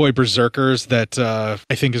gay boy berserkers that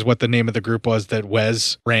I think is what the name of the group was that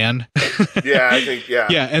Wes ran. Yeah, I think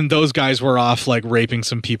Yeah, and those guys were off like raping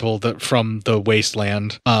some people from the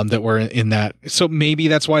wasteland that were in that. So maybe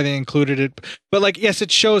that's why they included it. But like, yes, it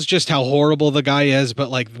shows just how horrible the guy is, but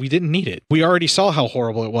like we didn't need it. We already saw how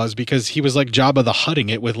horrible it was because he was like Jabba the Hutting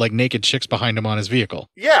it with like naked chicks behind him on his vehicle.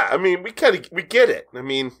 Yeah, I mean, we get it. I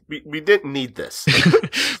mean, we didn't need this.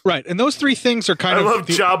 Right, and those three things are kind I of... love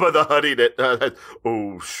Jabba the Hutting it.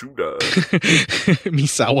 Oh, shooter.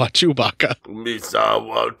 Misawa Chewbacca.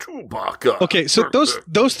 Misawa Chewbacca. Okay, so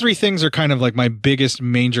those three things are kind of like my biggest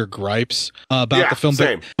major gripes about the film.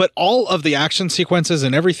 Same. But all of the action sequences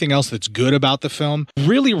and everything else that's good about the film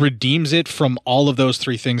really redeems it from all of those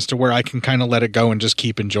three things to where I can kind of let it go and just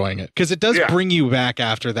keep enjoying it. Because it does bring you back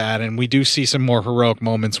after that, and we do see some more heroic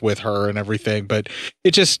moments with her and everything, but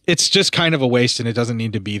it's just kind of a waste and it doesn't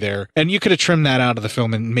need to be there. And you could have trimmed that out of the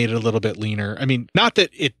film and made it a little bit leaner. I mean, not that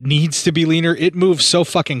it needs to be leaner. It moves so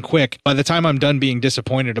fucking quick. By the time I'm done being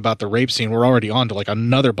disappointed about the rape scene, we're already on to like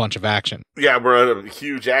another bunch of action. Yeah, we're on a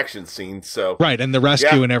huge action scene, so... Right, and the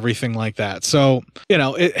rescue and everything like that. So, you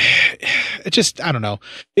know, it just, I don't know.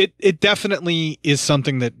 It definitely is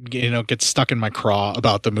something that, you know, gets stuck in my craw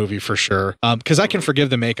about the movie for sure. Because I can forgive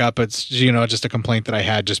the makeup. It's, you know, just a complaint that I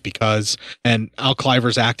had just because. And Al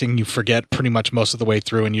Cliver's acting, you forget pretty much most of the way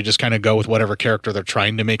through and you just kind of go with whatever character they're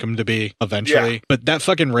trying to make him to be eventually. Yeah. But that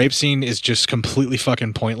fucking rape scene is just completely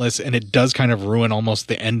fucking pointless, and it does kind of ruin almost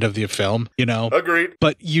the end of the film, you know? Agreed.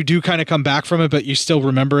 But you do kind of come back from it, but you still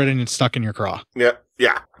remember it and it's stuck in your craw. Yeah.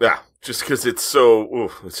 Just because it's so,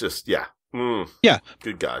 it's just, Yeah.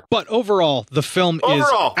 Good God. But overall, the film is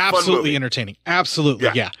absolutely entertaining. Absolutely.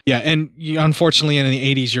 Yeah. And unfortunately, in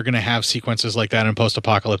the 80s, you're going to have sequences like that in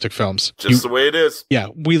post-apocalyptic films. Just the way it is. Yeah.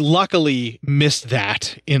 We luckily missed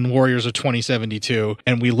that in Warriors of 2072.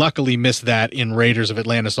 And we luckily missed that in Raiders of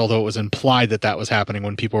Atlantis, although it was implied that that was happening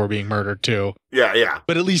when people were being murdered too. Yeah.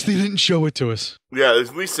 But at least they didn't show it to us. Yeah,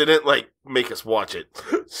 at least they didn't, like, make us watch it.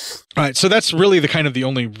 All right, so that's really the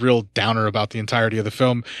only real downer about the entirety of the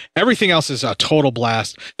film. Everything else is a total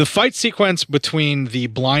blast. The fight sequence between the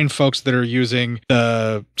blind folks that are using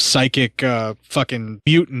the psychic fucking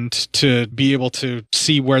mutant to be able to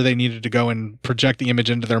see where they needed to go and project the image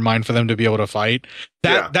into their mind for them to be able to fight.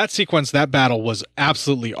 That sequence, that battle was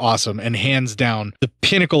absolutely awesome and hands down the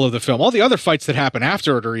pinnacle of the film. All the other fights that happen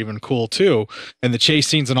after it are even cool too. And the chase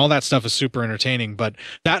scenes and all that stuff is super entertaining. entertaining, but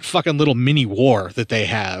that fucking little mini war that they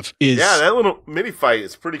have is... Yeah, that little mini fight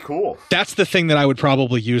is pretty cool. That's the thing that I would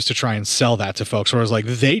probably use to try and sell that to folks, where it's like,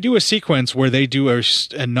 they do a sequence where they do a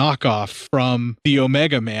knockoff from the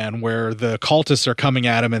Omega Man, where the cultists are coming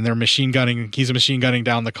at him and they're he's machine gunning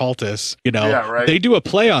down the cultists, you know? Yeah, right. They do a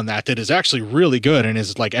play on that is actually really good and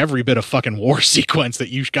is like every bit of fucking war sequence that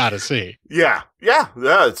you've got to see. Yeah.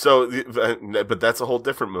 So, but that's a whole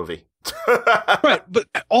different movie. Right, but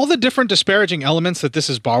all the different disparaging elements that this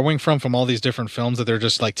is borrowing from all these different films that they're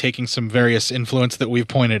just like taking some various influence that we've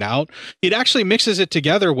pointed out, it actually mixes it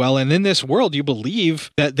together well. And in this world, you believe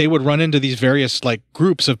that they would run into these various like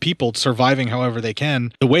groups of people surviving however they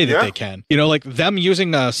can, the way that they can. You know, like them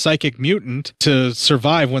using a psychic mutant to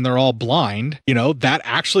survive when they're all blind, you know, that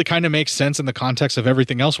actually kind of makes sense in the context of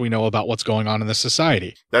everything else we know about what's going on in this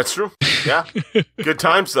society. That's true. Yeah. Good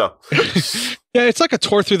times, though. Yeah, it's like a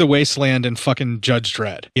tour through the wasteland and fucking Judge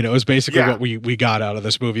Dredd. You know, is basically what we got out of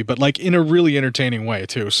this movie, but like in a really entertaining way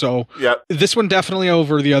too. So this one definitely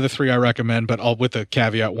over the other three I recommend, but all with the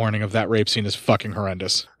caveat warning of that rape scene is fucking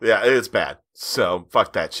horrendous. Yeah, it's bad. So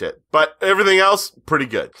fuck that shit. But everything else, pretty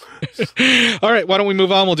good. All right, why don't we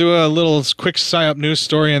move on? We'll do a little quick psyop news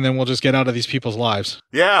story and then we'll just get out of these people's lives.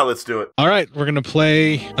 Yeah, let's do it. All right, we're going to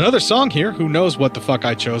play another song here. Who knows what the fuck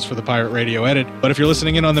I chose for the Pirate Radio edit. But if you're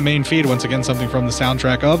listening in on the main feed, once again, something from the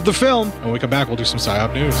soundtrack of the film. And when we come back, we'll do some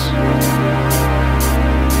psyop news.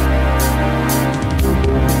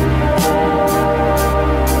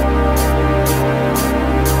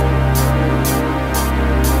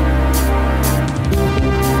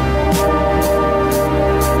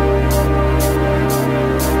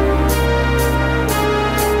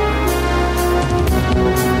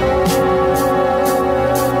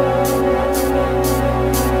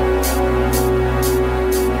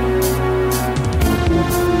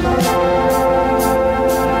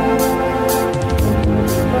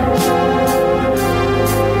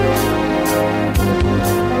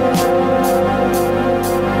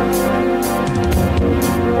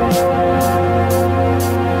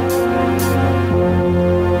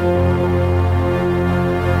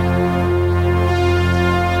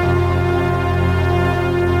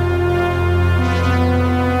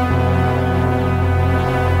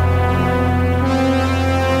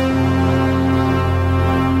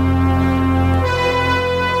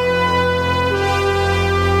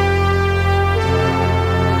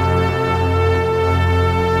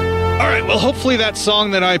 Hopefully that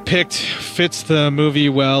song that I picked fits the movie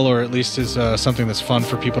well, or at least is something that's fun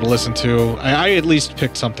for people to listen to. I at least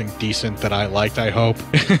picked something decent that I liked, I hope.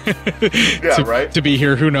 To be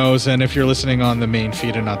here, who knows? And if you're listening on the main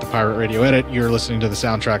feed and not the Pirate Radio edit, you're listening to the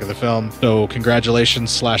soundtrack of the film. So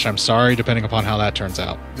congratulations / I'm sorry, depending upon how that turns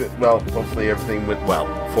out. Well, hopefully everything went well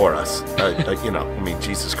for us.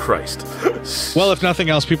 Jesus Christ. Well, if nothing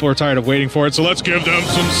else, people are tired of waiting for it, so let's give them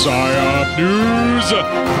some psyop news.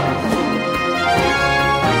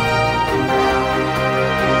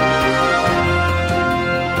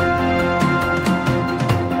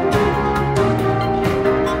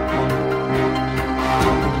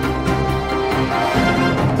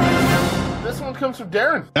 Comes from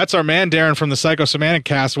Darren. That's our man Darren from the Psychosomatic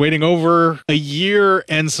cast, waiting over a year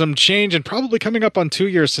and some change, and probably coming up on 2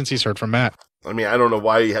 years since he's heard from Matt. I mean, I don't know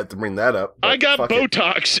why you had to bring that up. I got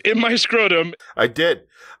Botox in my scrotum. I did.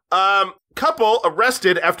 Couple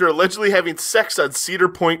arrested after allegedly having sex on Cedar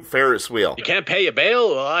Point Ferris wheel. You can't pay your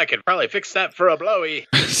bail? Well, I could probably fix that for a blowy.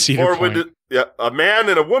 Cedar Point. A man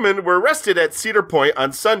and a woman were arrested at Cedar Point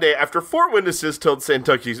on Sunday after 4 witnesses told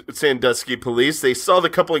Sandusky police they saw the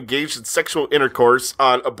couple engaged in sexual intercourse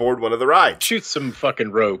on aboard one of the rides. Shoot some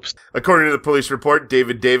fucking ropes. According to the police report,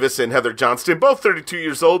 David Davis and Heather Johnston, both 32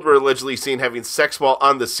 years old, were allegedly seen having sex while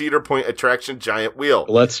on the Cedar Point attraction giant wheel.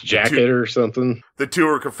 Let's jack it or something. The two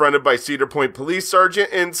were confronted by Cedar Point police sergeant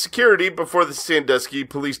and security before the Sandusky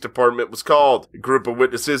Police Department was called. A group of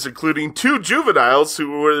witnesses, including 2 juveniles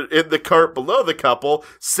who were in the cart below the couple,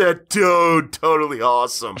 said, "Dude, totally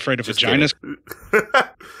awesome." Afraid of vaginas?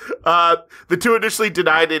 The two initially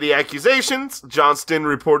denied any accusations. Johnston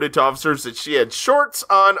reported to officers that she had shorts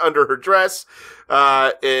on under her dress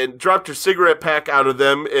and dropped her cigarette pack out of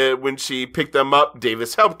them. When she picked them up,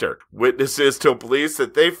 Davis helped her. Witnesses told police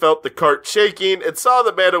that they felt the cart shaking and saw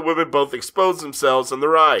the man and woman both expose themselves on the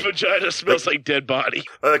ride. Vagina smells like dead body.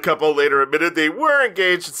 The couple later admitted they were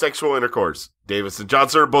engaged in sexual intercourse. Davis and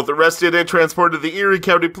Johnson are both arrested and transported to the Erie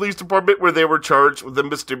County Police Department, where they were charged with a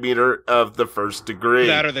misdemeanor of the first degree.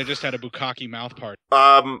 That or they just had a bukkake mouth part.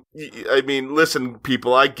 I mean, listen,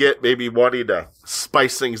 people, I get maybe wanting to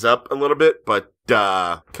spice things up a little bit, but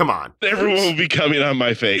come on. Everyone will be coming on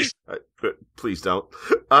my face. Please don't.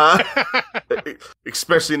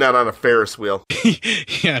 Especially not on a Ferris wheel.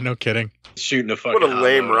 Yeah, no kidding. Shooting a fucking. What a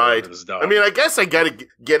lame ride. I mean, I guess I gotta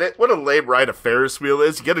get it. What a lame ride a Ferris wheel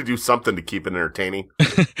is. You gotta do something to keep it entertaining.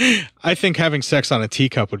 I think having sex on a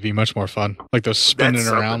teacup would be much more fun. Like those spinning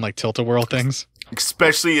around like tilt-a-whirl things.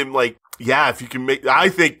 Especially in like, yeah, if you can make, I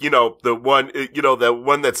think, the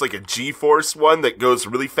one that's like a G-force one that goes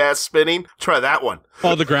really fast spinning. Try that one.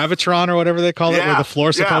 Oh, the Gravitron or whatever they call it, where the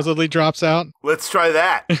floor supposedly drops out. Let's try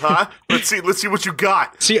that, huh? Let's see what you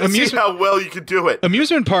got. See how well you can do it.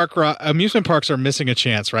 Amusement parks are missing a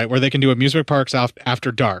chance, right? Where they can do amusement parks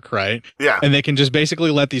after dark, right? Yeah. And they can just basically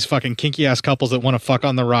let these fucking kinky ass couples that want to fuck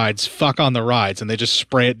on the rides, and they just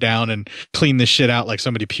spray it down and clean the shit out like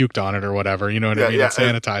somebody puked on it or whatever. You know what I mean? And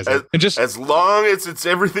sanitize it. And just as long as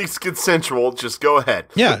everything's consensual, just go ahead.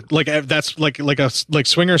 Yeah, like that's like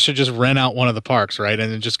swingers should just rent out one of the parks, right? And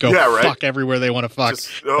then just go fuck everywhere they want to fuck,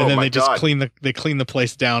 and then they just clean the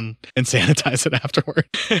place down and sanitize it afterward.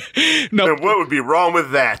 No, and what would be wrong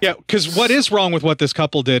with that? Yeah, because what is wrong with what this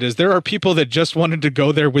couple did is there are people that just wanted to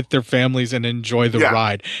go there with their families and enjoy the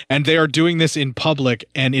ride, and they are doing this in public,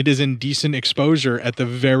 and it is indecent exposure at the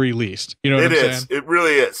very least. You know what I'm saying? It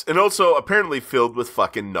really is, and also apparently filled with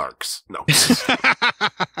fucking narcs. No.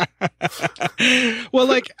 Well,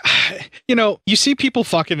 like, you see people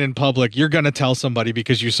fucking in public, you're gonna tell somebody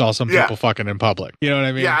because you saw some people fucking in public. You know what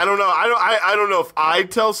I mean? Yeah, I don't know. I don't know if I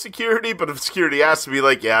tell security, but if security asks me,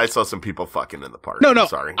 like, yeah, I saw some people fucking in the park. No,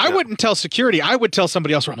 sorry, I wouldn't tell security. I would tell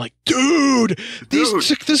somebody else where I'm like, dude,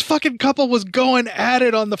 this fucking couple was going at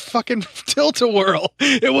it on the fucking tilt-a-whirl.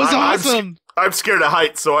 It was awesome. I'm scared of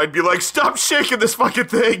heights, so I'd be like, stop shaking this fucking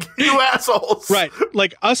thing, you assholes. Right.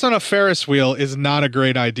 Like, us on a Ferris wheel is not a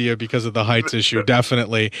great idea because of the heights issue,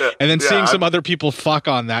 definitely. And then seeing some other people fuck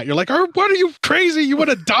on that, you're like, oh, what are you, crazy? You want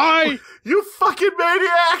to die? You fucking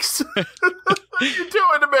maniacs! What are you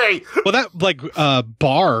doing to me? Well, that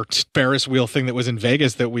bar Ferris wheel thing that was in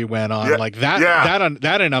Vegas that we went on,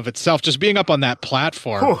 that in of itself, just being up on that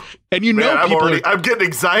platform, and I'm getting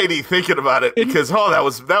anxiety thinking about it because that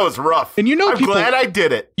was rough. And I'm glad I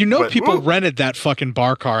did it. People rented that fucking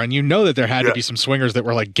bar car, and that there had to be some swingers that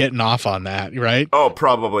were like getting off on that, right? Oh,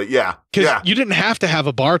 probably, yeah. Because you didn't have to have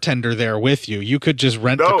a bartender there with you; you could just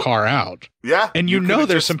rent the car out. Yeah, and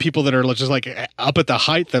there's some people that are just like up at the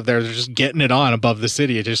height that they're just getting it on above the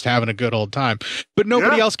city, just having a good old time. But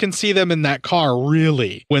nobody else can see them in that car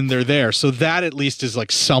really when they're there, so that at least is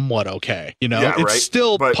like somewhat okay. It's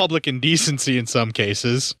still public indecency in some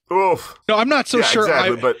cases. Oof. No, I'm not so sure.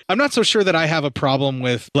 Exactly, I'm not so sure that I have a problem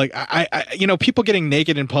with like I people getting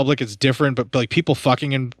naked in public is different, but like people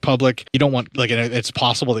fucking in public, you don't want like it's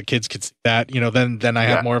possible that kids could see that. Then I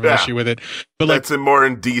have more of an issue with it. But that's a more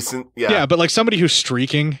indecent. Yeah, but like somebody who's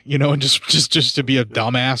streaking, and just to be a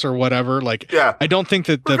dumbass or whatever. Like, I don't think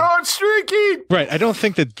that we're going streaking. Right. I don't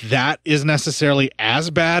think that is necessarily as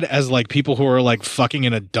bad as like people who are like fucking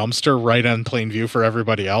in a dumpster right on plain view for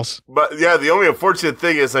everybody else. But yeah, the only unfortunate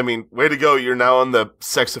thing is, I mean, way to go. You're now on the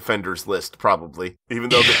sex offenders list, probably, even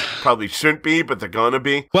though they probably shouldn't be, but they're going to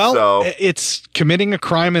be. Well, it's committing a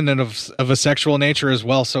crime and of a sexual nature as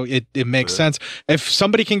well. So it makes sense. If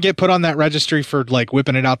somebody can get put on that registry for like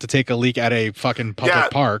whipping it out to take a leak at a fucking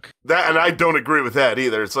public park. And I don't agree with that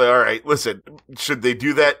either. It's like, all right, listen, should they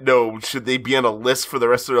do that? No. Should they be on a list for the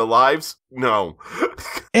rest of their lives? No.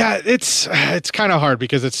 Yeah, it's kind of hard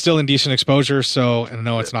because it's still indecent exposure. So, and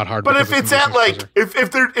no, it's not hard. But if it's at like,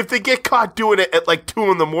 if they get caught doing it at like 2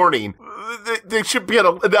 a.m, they should be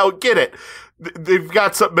able to, now get it. They've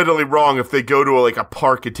got something mentally wrong if they go to a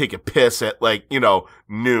park and take a piss at like,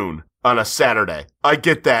 noon on a Saturday. I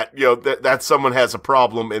get that, that someone has a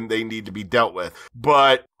problem and they need to be dealt with.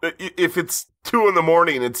 But if it's 2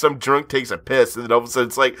 a.m. and some drunk takes a piss and then all of a sudden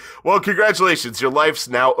it's like, well, congratulations, your life's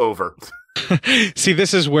now over. See,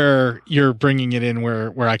 this is where you're bringing it in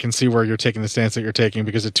where I can see where you're taking the stance that you're taking,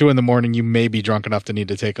 because at 2 a.m, you may be drunk enough to need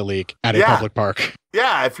to take a leak at a public park.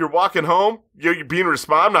 Yeah, if you're walking home, you're being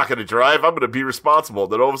responsible. I'm not going to drive. I'm going to be responsible.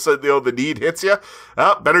 Then all of a sudden, the need hits you.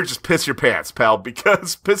 Better just piss your pants, pal,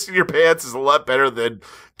 because pissing your pants is a lot better than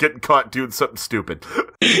getting caught doing something stupid.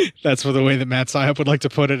 That's the way that Matt Syop would like to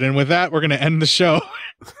put it. And with that, we're going to end the show.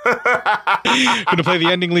 Going to play the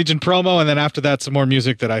Ending Legion promo, and then after that, some more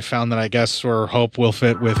music that I found that I guess or hope will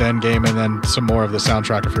fit with Endgame, and then some more of the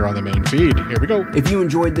soundtrack if you're on the main feed. Here we go. If you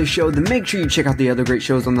enjoyed this show, then make sure you check out the other great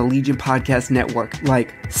shows on the Legion Podcast Network,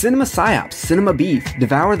 like Cinema Psyops, Cinema Beef,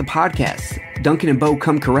 Devour the Podcast, Duncan and Bo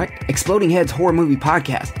Come Correct, Exploding Heads Horror Movie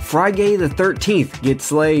Podcast, Friday the 13th, Get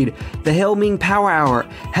Slayed, The Helming Power Hour,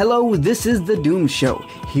 Hello, This is the Doom Show,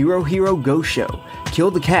 Hero Hero Go Show,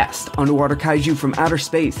 Kill the Cast, Underwater Kaiju from Outer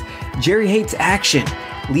Space, Jerry Hates Action,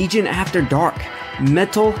 Legion After Dark,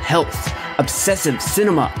 Mental Health, Obsessive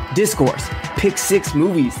Cinema, Discourse, Pick 6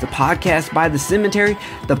 Movies, the podcast by The Cemetery,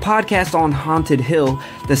 the podcast on Haunted Hill,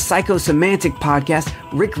 the Psychosemantic podcast,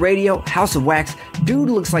 Rick Radio, House of Wax, Dude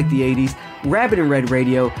Looks Like the 80s, Rabbit and Red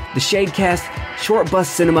Radio, The Shadecast, Short Bus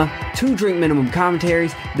Cinema, 2 Drink Minimum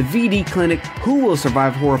Commentaries, The VD Clinic, Who Will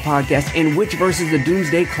Survive Horror Podcast, and Witch vs. the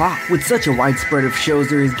Doomsday Clock. With such a wide spread of shows,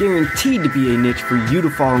 there is guaranteed to be a niche for you to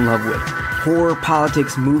fall in love with. Horror,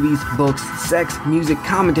 politics, movies, books, sex, music,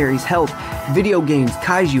 commentaries, health, video games,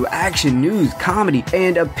 kaiju, action, news, comedy,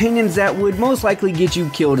 and opinions that would most likely get you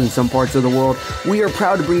killed in some parts of the world. We are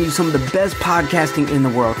proud to bring you some of the best podcasting in the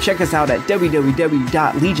world. Check us out at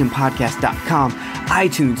www.legionpodcast.com,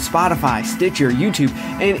 iTunes, Spotify, Stitcher, YouTube,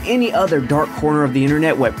 and any other dark corner of the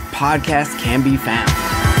internet where podcasts can be found.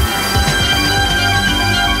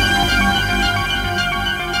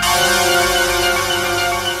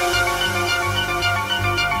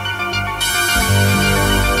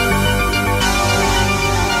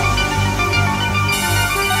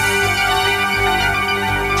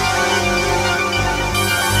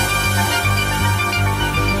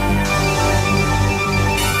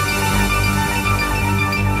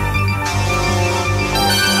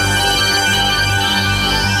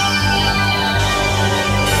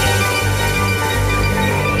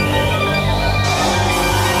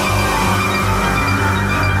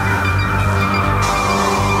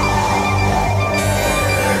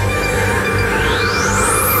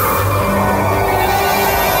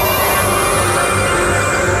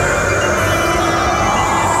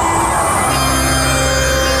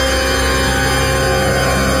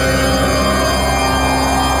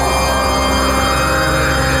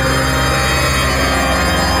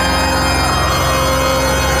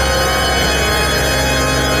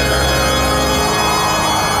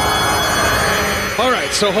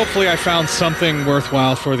 So hopefully I found something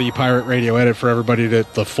worthwhile for the pirate radio edit for everybody,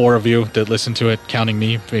 that the 4 of you that listened to it, counting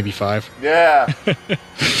me, maybe 5. Yeah.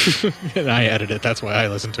 And I edit it. That's why I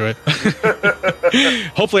listen to it.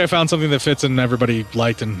 Hopefully I found something that fits and everybody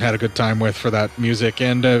liked and had a good time with for that music.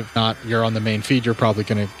 And if not, you're on the main feed, you're probably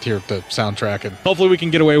going to hear the soundtrack. And hopefully we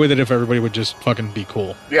can get away with it if everybody would just fucking be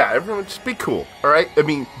cool. Yeah, everyone just be cool, all right? I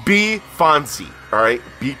mean, be Fonzie. All right,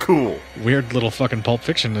 be cool. Weird little fucking Pulp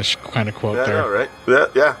Fiction-ish kind of quote there. Yeah, right.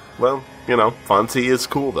 Yeah. Well, you know, Fonzie is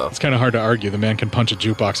cool though. It's kind of hard to argue. The man can punch a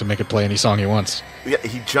jukebox and make it play any song he wants. Yeah,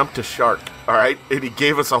 he jumped a shark. All right, and he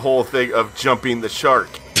gave us a whole thing of jumping the shark.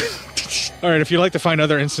 All right, if you'd like to find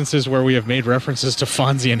other instances where we have made references to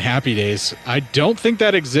Fonzie and Happy Days, I don't think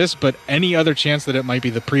that exists, but any other chance that it might be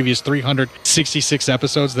the previous 366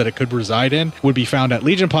 episodes that it could reside in would be found at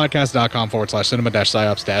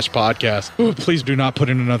legionpodcast.com/cinema-psyops-podcast. Ooh, please do not put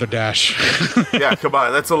in another dash. Yeah, come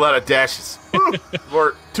on, that's a lot of dashes.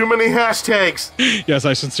 Or too many hashtags. Yes,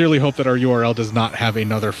 I sincerely hope that our URL does not have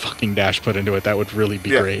another fucking dash put into it. That would really be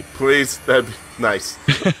great. Please, that'd be nice.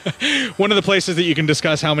 One of the places that you can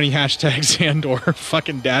discuss how many hashtags and or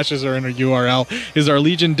fucking dashes are in a URL is our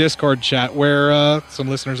Legion Discord chat, where some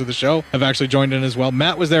listeners of the show have actually joined in as well.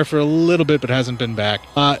 Matt was there for a little bit but hasn't been back.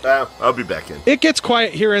 I'll be back in. It gets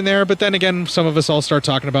quiet here and there, but then again, some of us all start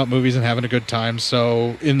talking about movies and having a good time,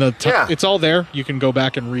 so it's all there. You can go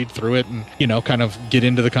back and read through it and, you know, kind of get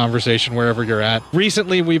into the conversation wherever you're at.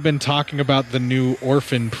 Recently, we've been talking about the new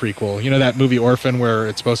Orphan prequel. You know that movie Orphan where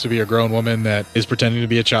it's supposed to be a grown woman that is pretending to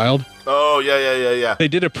be a child? Oh, yeah. They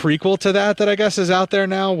did a prequel to that I guess is out there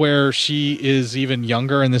now, where she is even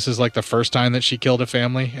younger, and this is like the first time that she killed a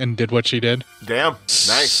family and did what she did. Damn,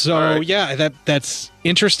 nice. So, right. Yeah, that's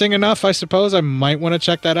interesting enough, I suppose. I might want to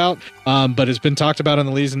check that out. But it's been talked about in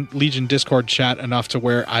the Legion Discord chat enough to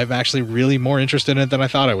where I'm actually really more interested in it than I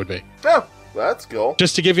thought I would be. Oh, that's cool.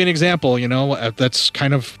 Just to give you an example, you know, that's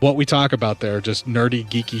kind of what we talk about there, just nerdy,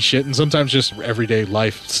 geeky shit, and sometimes just everyday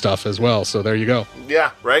life stuff as well. So there you go.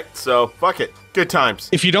 Yeah, right? So, fuck it. Good times.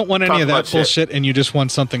 If you don't want any of that bullshit and you just want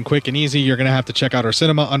something quick and easy, you're going to have to check out our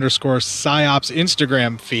cinema_psyops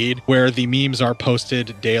Instagram feed, where the memes are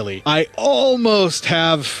posted daily. I almost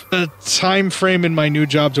have a time frame in my new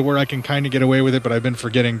job to where I can kind of get away with it, but I've been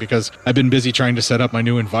forgetting because I've been busy trying to set up my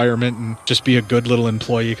new environment and just be a good little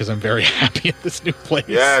employee because I'm very happy at this new place.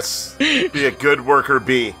 Yes. Be a good worker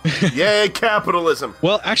bee. Yay, capitalism.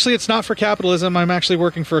 Well, actually, it's not for capitalism. I'm actually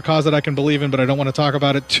working for a cause that I can believe in, but I don't want to talk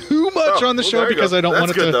about it too much picture on the show there you because go. I don't That's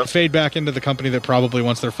want it good, to though. fade back into the company that probably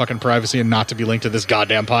wants their fucking privacy and not to be linked to this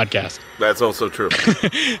goddamn podcast. That's also true.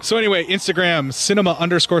 So anyway, Instagram,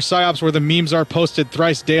 cinema_psyops, where the memes are posted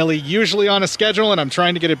thrice daily, usually on a schedule, and I'm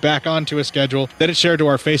trying to get it back onto a schedule. Then it's shared to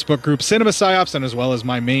our Facebook group, Cinema Psyops, and as well as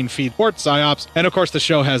my main feed, Sports Psyops. And of course, the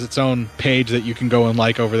show has its own page that you can go and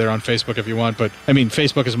like over there on Facebook if you want. But I mean,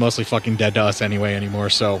 Facebook is mostly fucking dead to us anyway anymore,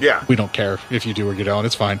 so Yeah. we don't care if you do or you don't.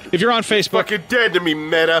 It's fine. If you're on Facebook, Fucking dead to me,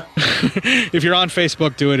 Meta. if you're on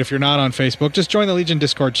Facebook, do it. If you're not on Facebook, just join the Legion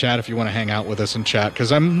Discord chat if you want to hang out with us and chat,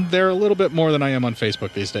 because I'm there a little bit more than I am on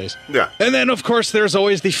Facebook these days. Yeah. And then, of course, there's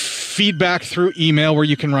always the feedback through email where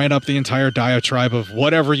you can write up the entire diatribe of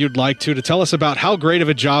whatever you'd like to tell us about how great of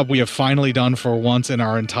a job we have finally done for once in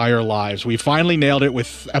our entire lives. We finally nailed it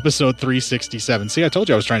with episode 367. See, I told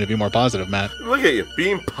you I was trying to be more positive, Matt. Look at you,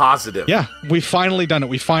 being positive. Yeah, we finally done it.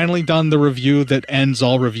 We finally done the review that ends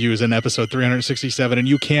all reviews in episode 367, and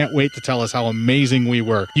you can't wait to tell us how amazing we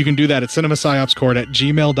were. You can do that at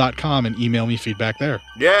cinemapsyopscourt@gmail.com and email me feedback there.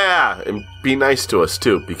 Yeah, and be nice to us,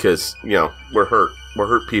 too, because, we're hurt. We're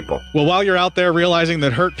hurt people. Well, while you're out there realizing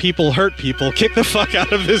that hurt people, kick the fuck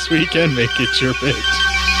out of this weekend, make it your bitch.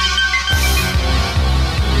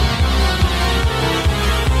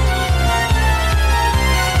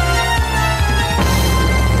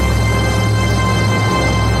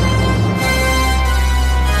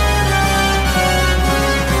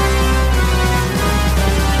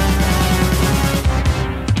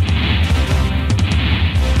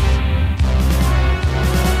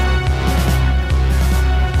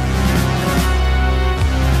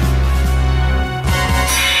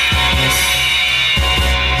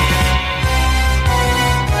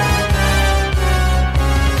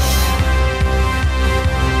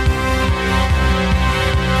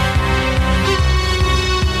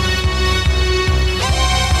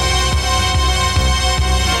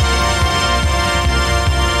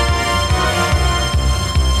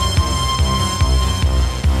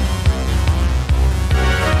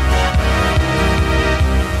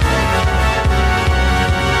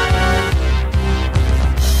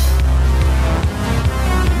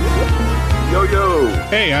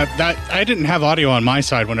 Hey, I didn't have audio on my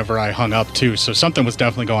side whenever I hung up, too, so something was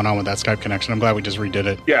definitely going on with that Skype connection. I'm glad we just redid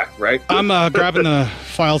it. Yeah, right? I'm grabbing the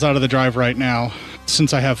files out of the drive right now.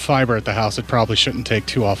 Since I have fiber at the house, it probably shouldn't take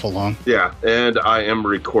too awful long. Yeah, and I am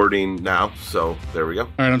recording now, so there we go. All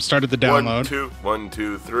right, I'm started the download. 1,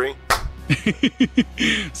 2, 3.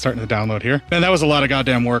 Starting the download here. And that was a lot of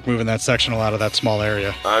goddamn work moving that sectional out of that small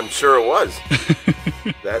area. I'm sure it was.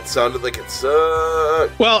 That sounded like it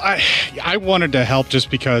sucked. Well, I wanted to help just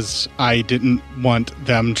because I didn't want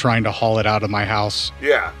them trying to haul it out of my house.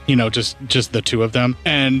 Yeah. Just the two of them.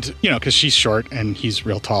 And, because she's short and he's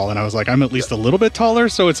real tall. And I was like, I'm at least a little bit taller,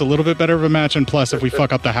 so it's a little bit better of a match. And plus, if we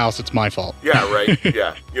fuck up the house, it's my fault. Yeah, right.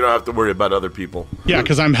 Yeah. You don't have to worry about other people. Yeah,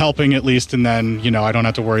 because I'm helping at least. And then, I don't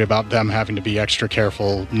have to worry about them having to be extra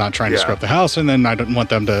careful, not trying to screw up the house. And then I don't want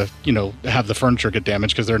them to, have the furniture get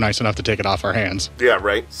damaged because they're nice enough to take it off our hands. Yeah,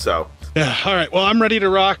 right. So. Yeah. All right. Well, I'm ready to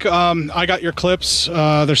rock. I got your clips.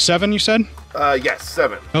 There's 7, you said? Yes,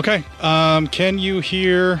 7. Okay. Can you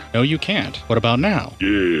hear? No, you can't. What about now?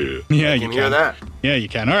 Yeah. Yeah, I you can can. hear that. Yeah, you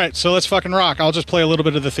can. All right. So let's fucking rock. I'll just play a little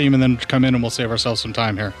bit of the theme and then come in and we'll save ourselves some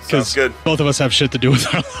time here. Sounds good. Both of us have shit to do with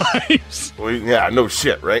our lives. Yeah, no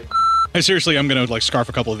shit, right? Seriously, I'm going to scarf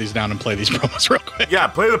a couple of these down and play these promos real quick. Yeah,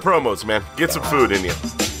 play the promos, man. Get some food in you.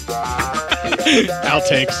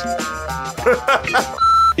 Outtakes.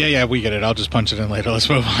 Yeah, we get it. I'll just punch it in later. Let's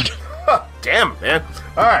move on. Damn, man.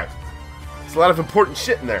 All right. There's a lot of important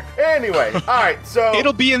shit in there. Anyway, all right, so...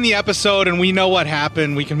 It'll be in the episode and we know what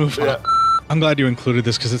happened. We can move on. I'm glad you included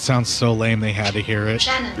this because it sounds so lame they had to hear it.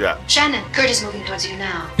 Shannon. Yeah. Shannon, Kurt is moving towards you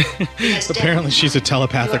now. Apparently she's a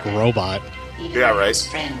telepathic robot. Yeah, right.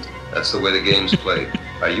 Friend. That's the way the game's played.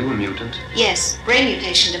 Are you a mutant? Yes, brain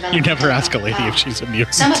mutation developed. You never ask a lady if she's a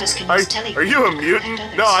mutant. Some of us can use tele. Are you a mutant?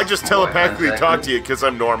 No, I just telepathically talk to you because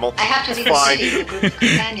I'm normal. I have to leave Fine. the city with a group of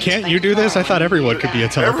companions. Can't you do this? I thought everyone could be a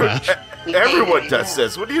telepath. Everyone does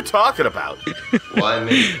this. What are you talking about? Why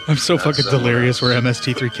me? I'm so fucking delirious. We're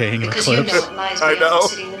MST3K'ing in clips. I know.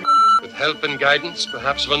 With help and guidance,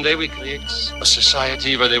 perhaps one day we create a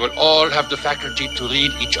society where they will all have the faculty to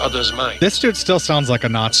read each other's minds. This dude still sounds like a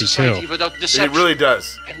Nazi, Society too. without He deception really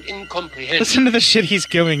does. and incomprehension. Listen to the shit he's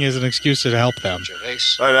giving as an excuse to help them. Your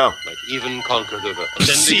race I know. might even conquer the world. And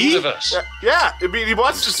then See? the universe. Yeah, I mean, he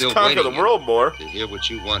wants us to Still conquer the waiting world more. to hear what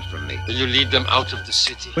you want from me. Will you lead them out of the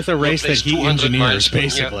city? With a race that place he 200 miles engineers, from here?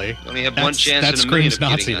 basically. You only have one chance That in a million screams of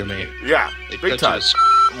getting Nazi to out me. of here. Yeah, They big cut time.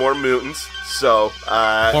 you more mutants. So, More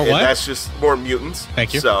and what? that's just more mutants.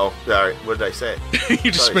 Thank you. So, all right, what did I say?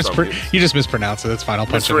 you just mispronounced it. That's fine. I'll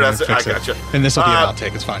punch it in and Mispronounced fix it. I it. gotcha. And this will be an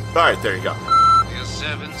outtake. It's fine. All right, there you go. We are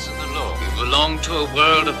servants of the law. We belong to a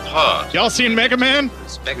world apart. Y'all seen Mega Man?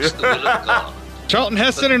 Respects the will of God. Charlton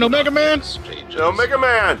Heston and Omega Man? Omega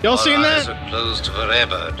Man. Y'all seen Our that? eyes are closed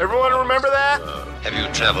forever. Everyone remember that? Have you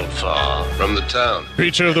traveled far? From the town.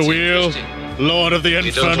 Creature of the wheel, Lord of the We don't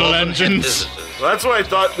infernal often have engines. visitors. Well, that's what I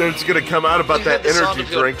thought that was going to come out about We that heard the sound energy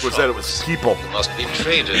of your drink was that it was people. You must be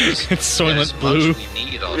traders. It's There Soylent is Blue. much we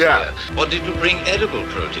need out Yeah. here. What did you bring edible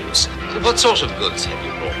produce? What sort of goods have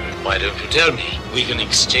you brought? Why don't you tell me? We can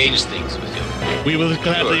exchange things with you. We will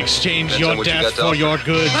gladly exchange Depends on your what you death got to for offer. your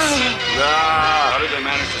goods. How did they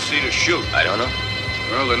manage to see to shoot? I don't know.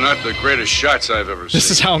 Well, they're not the greatest shots I've ever seen. This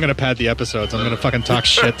is how I'm going to pad the episodes. I'm going to fucking talk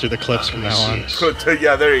shit through the clips from now on.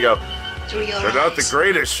 Yeah, there you go. Through your They're not the eyes.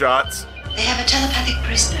 greatest shots. They have a telepathic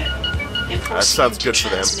prisoner. They're forcing sounds him good to for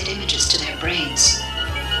them. transmit images to their brains.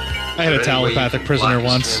 I had a Is there any way you telepathic can prisoner block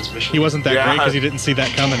his once. transmission? He wasn't that Yeah. great because he didn't see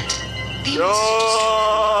that coming.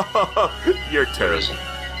 Oh, you're terrible.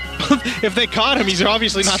 If they caught him, he's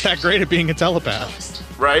obviously not that great at being a telepath.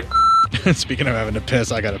 Right? Speaking of having to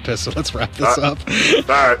piss, I got to piss, so let's wrap this up.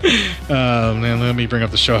 All right. Man, let me bring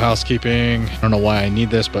up the show housekeeping. I don't know why I need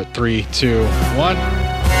this, but 3, 2, 1.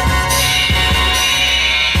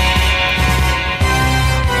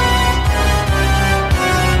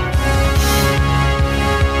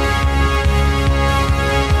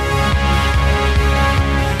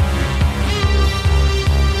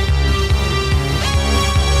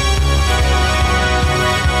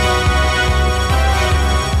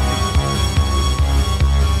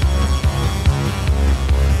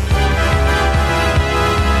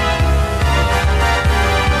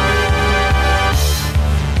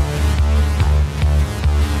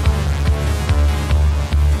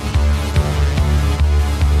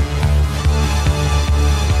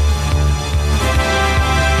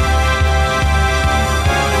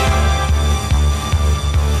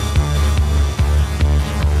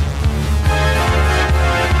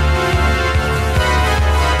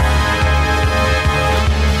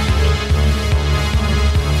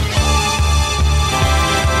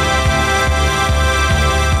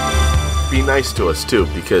 Be nice to us too,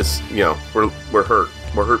 because we're hurt.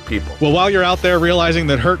 We're hurt people. Well, while you're out there realizing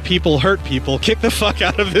that hurt people, kick the fuck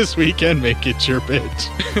out of this weekend, make it your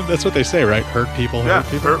bitch. That's what they say, right? Hurt people, Yeah,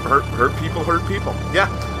 hurt people. hurt people. Yeah,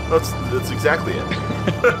 that's exactly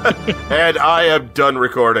it. And I am done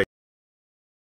recording.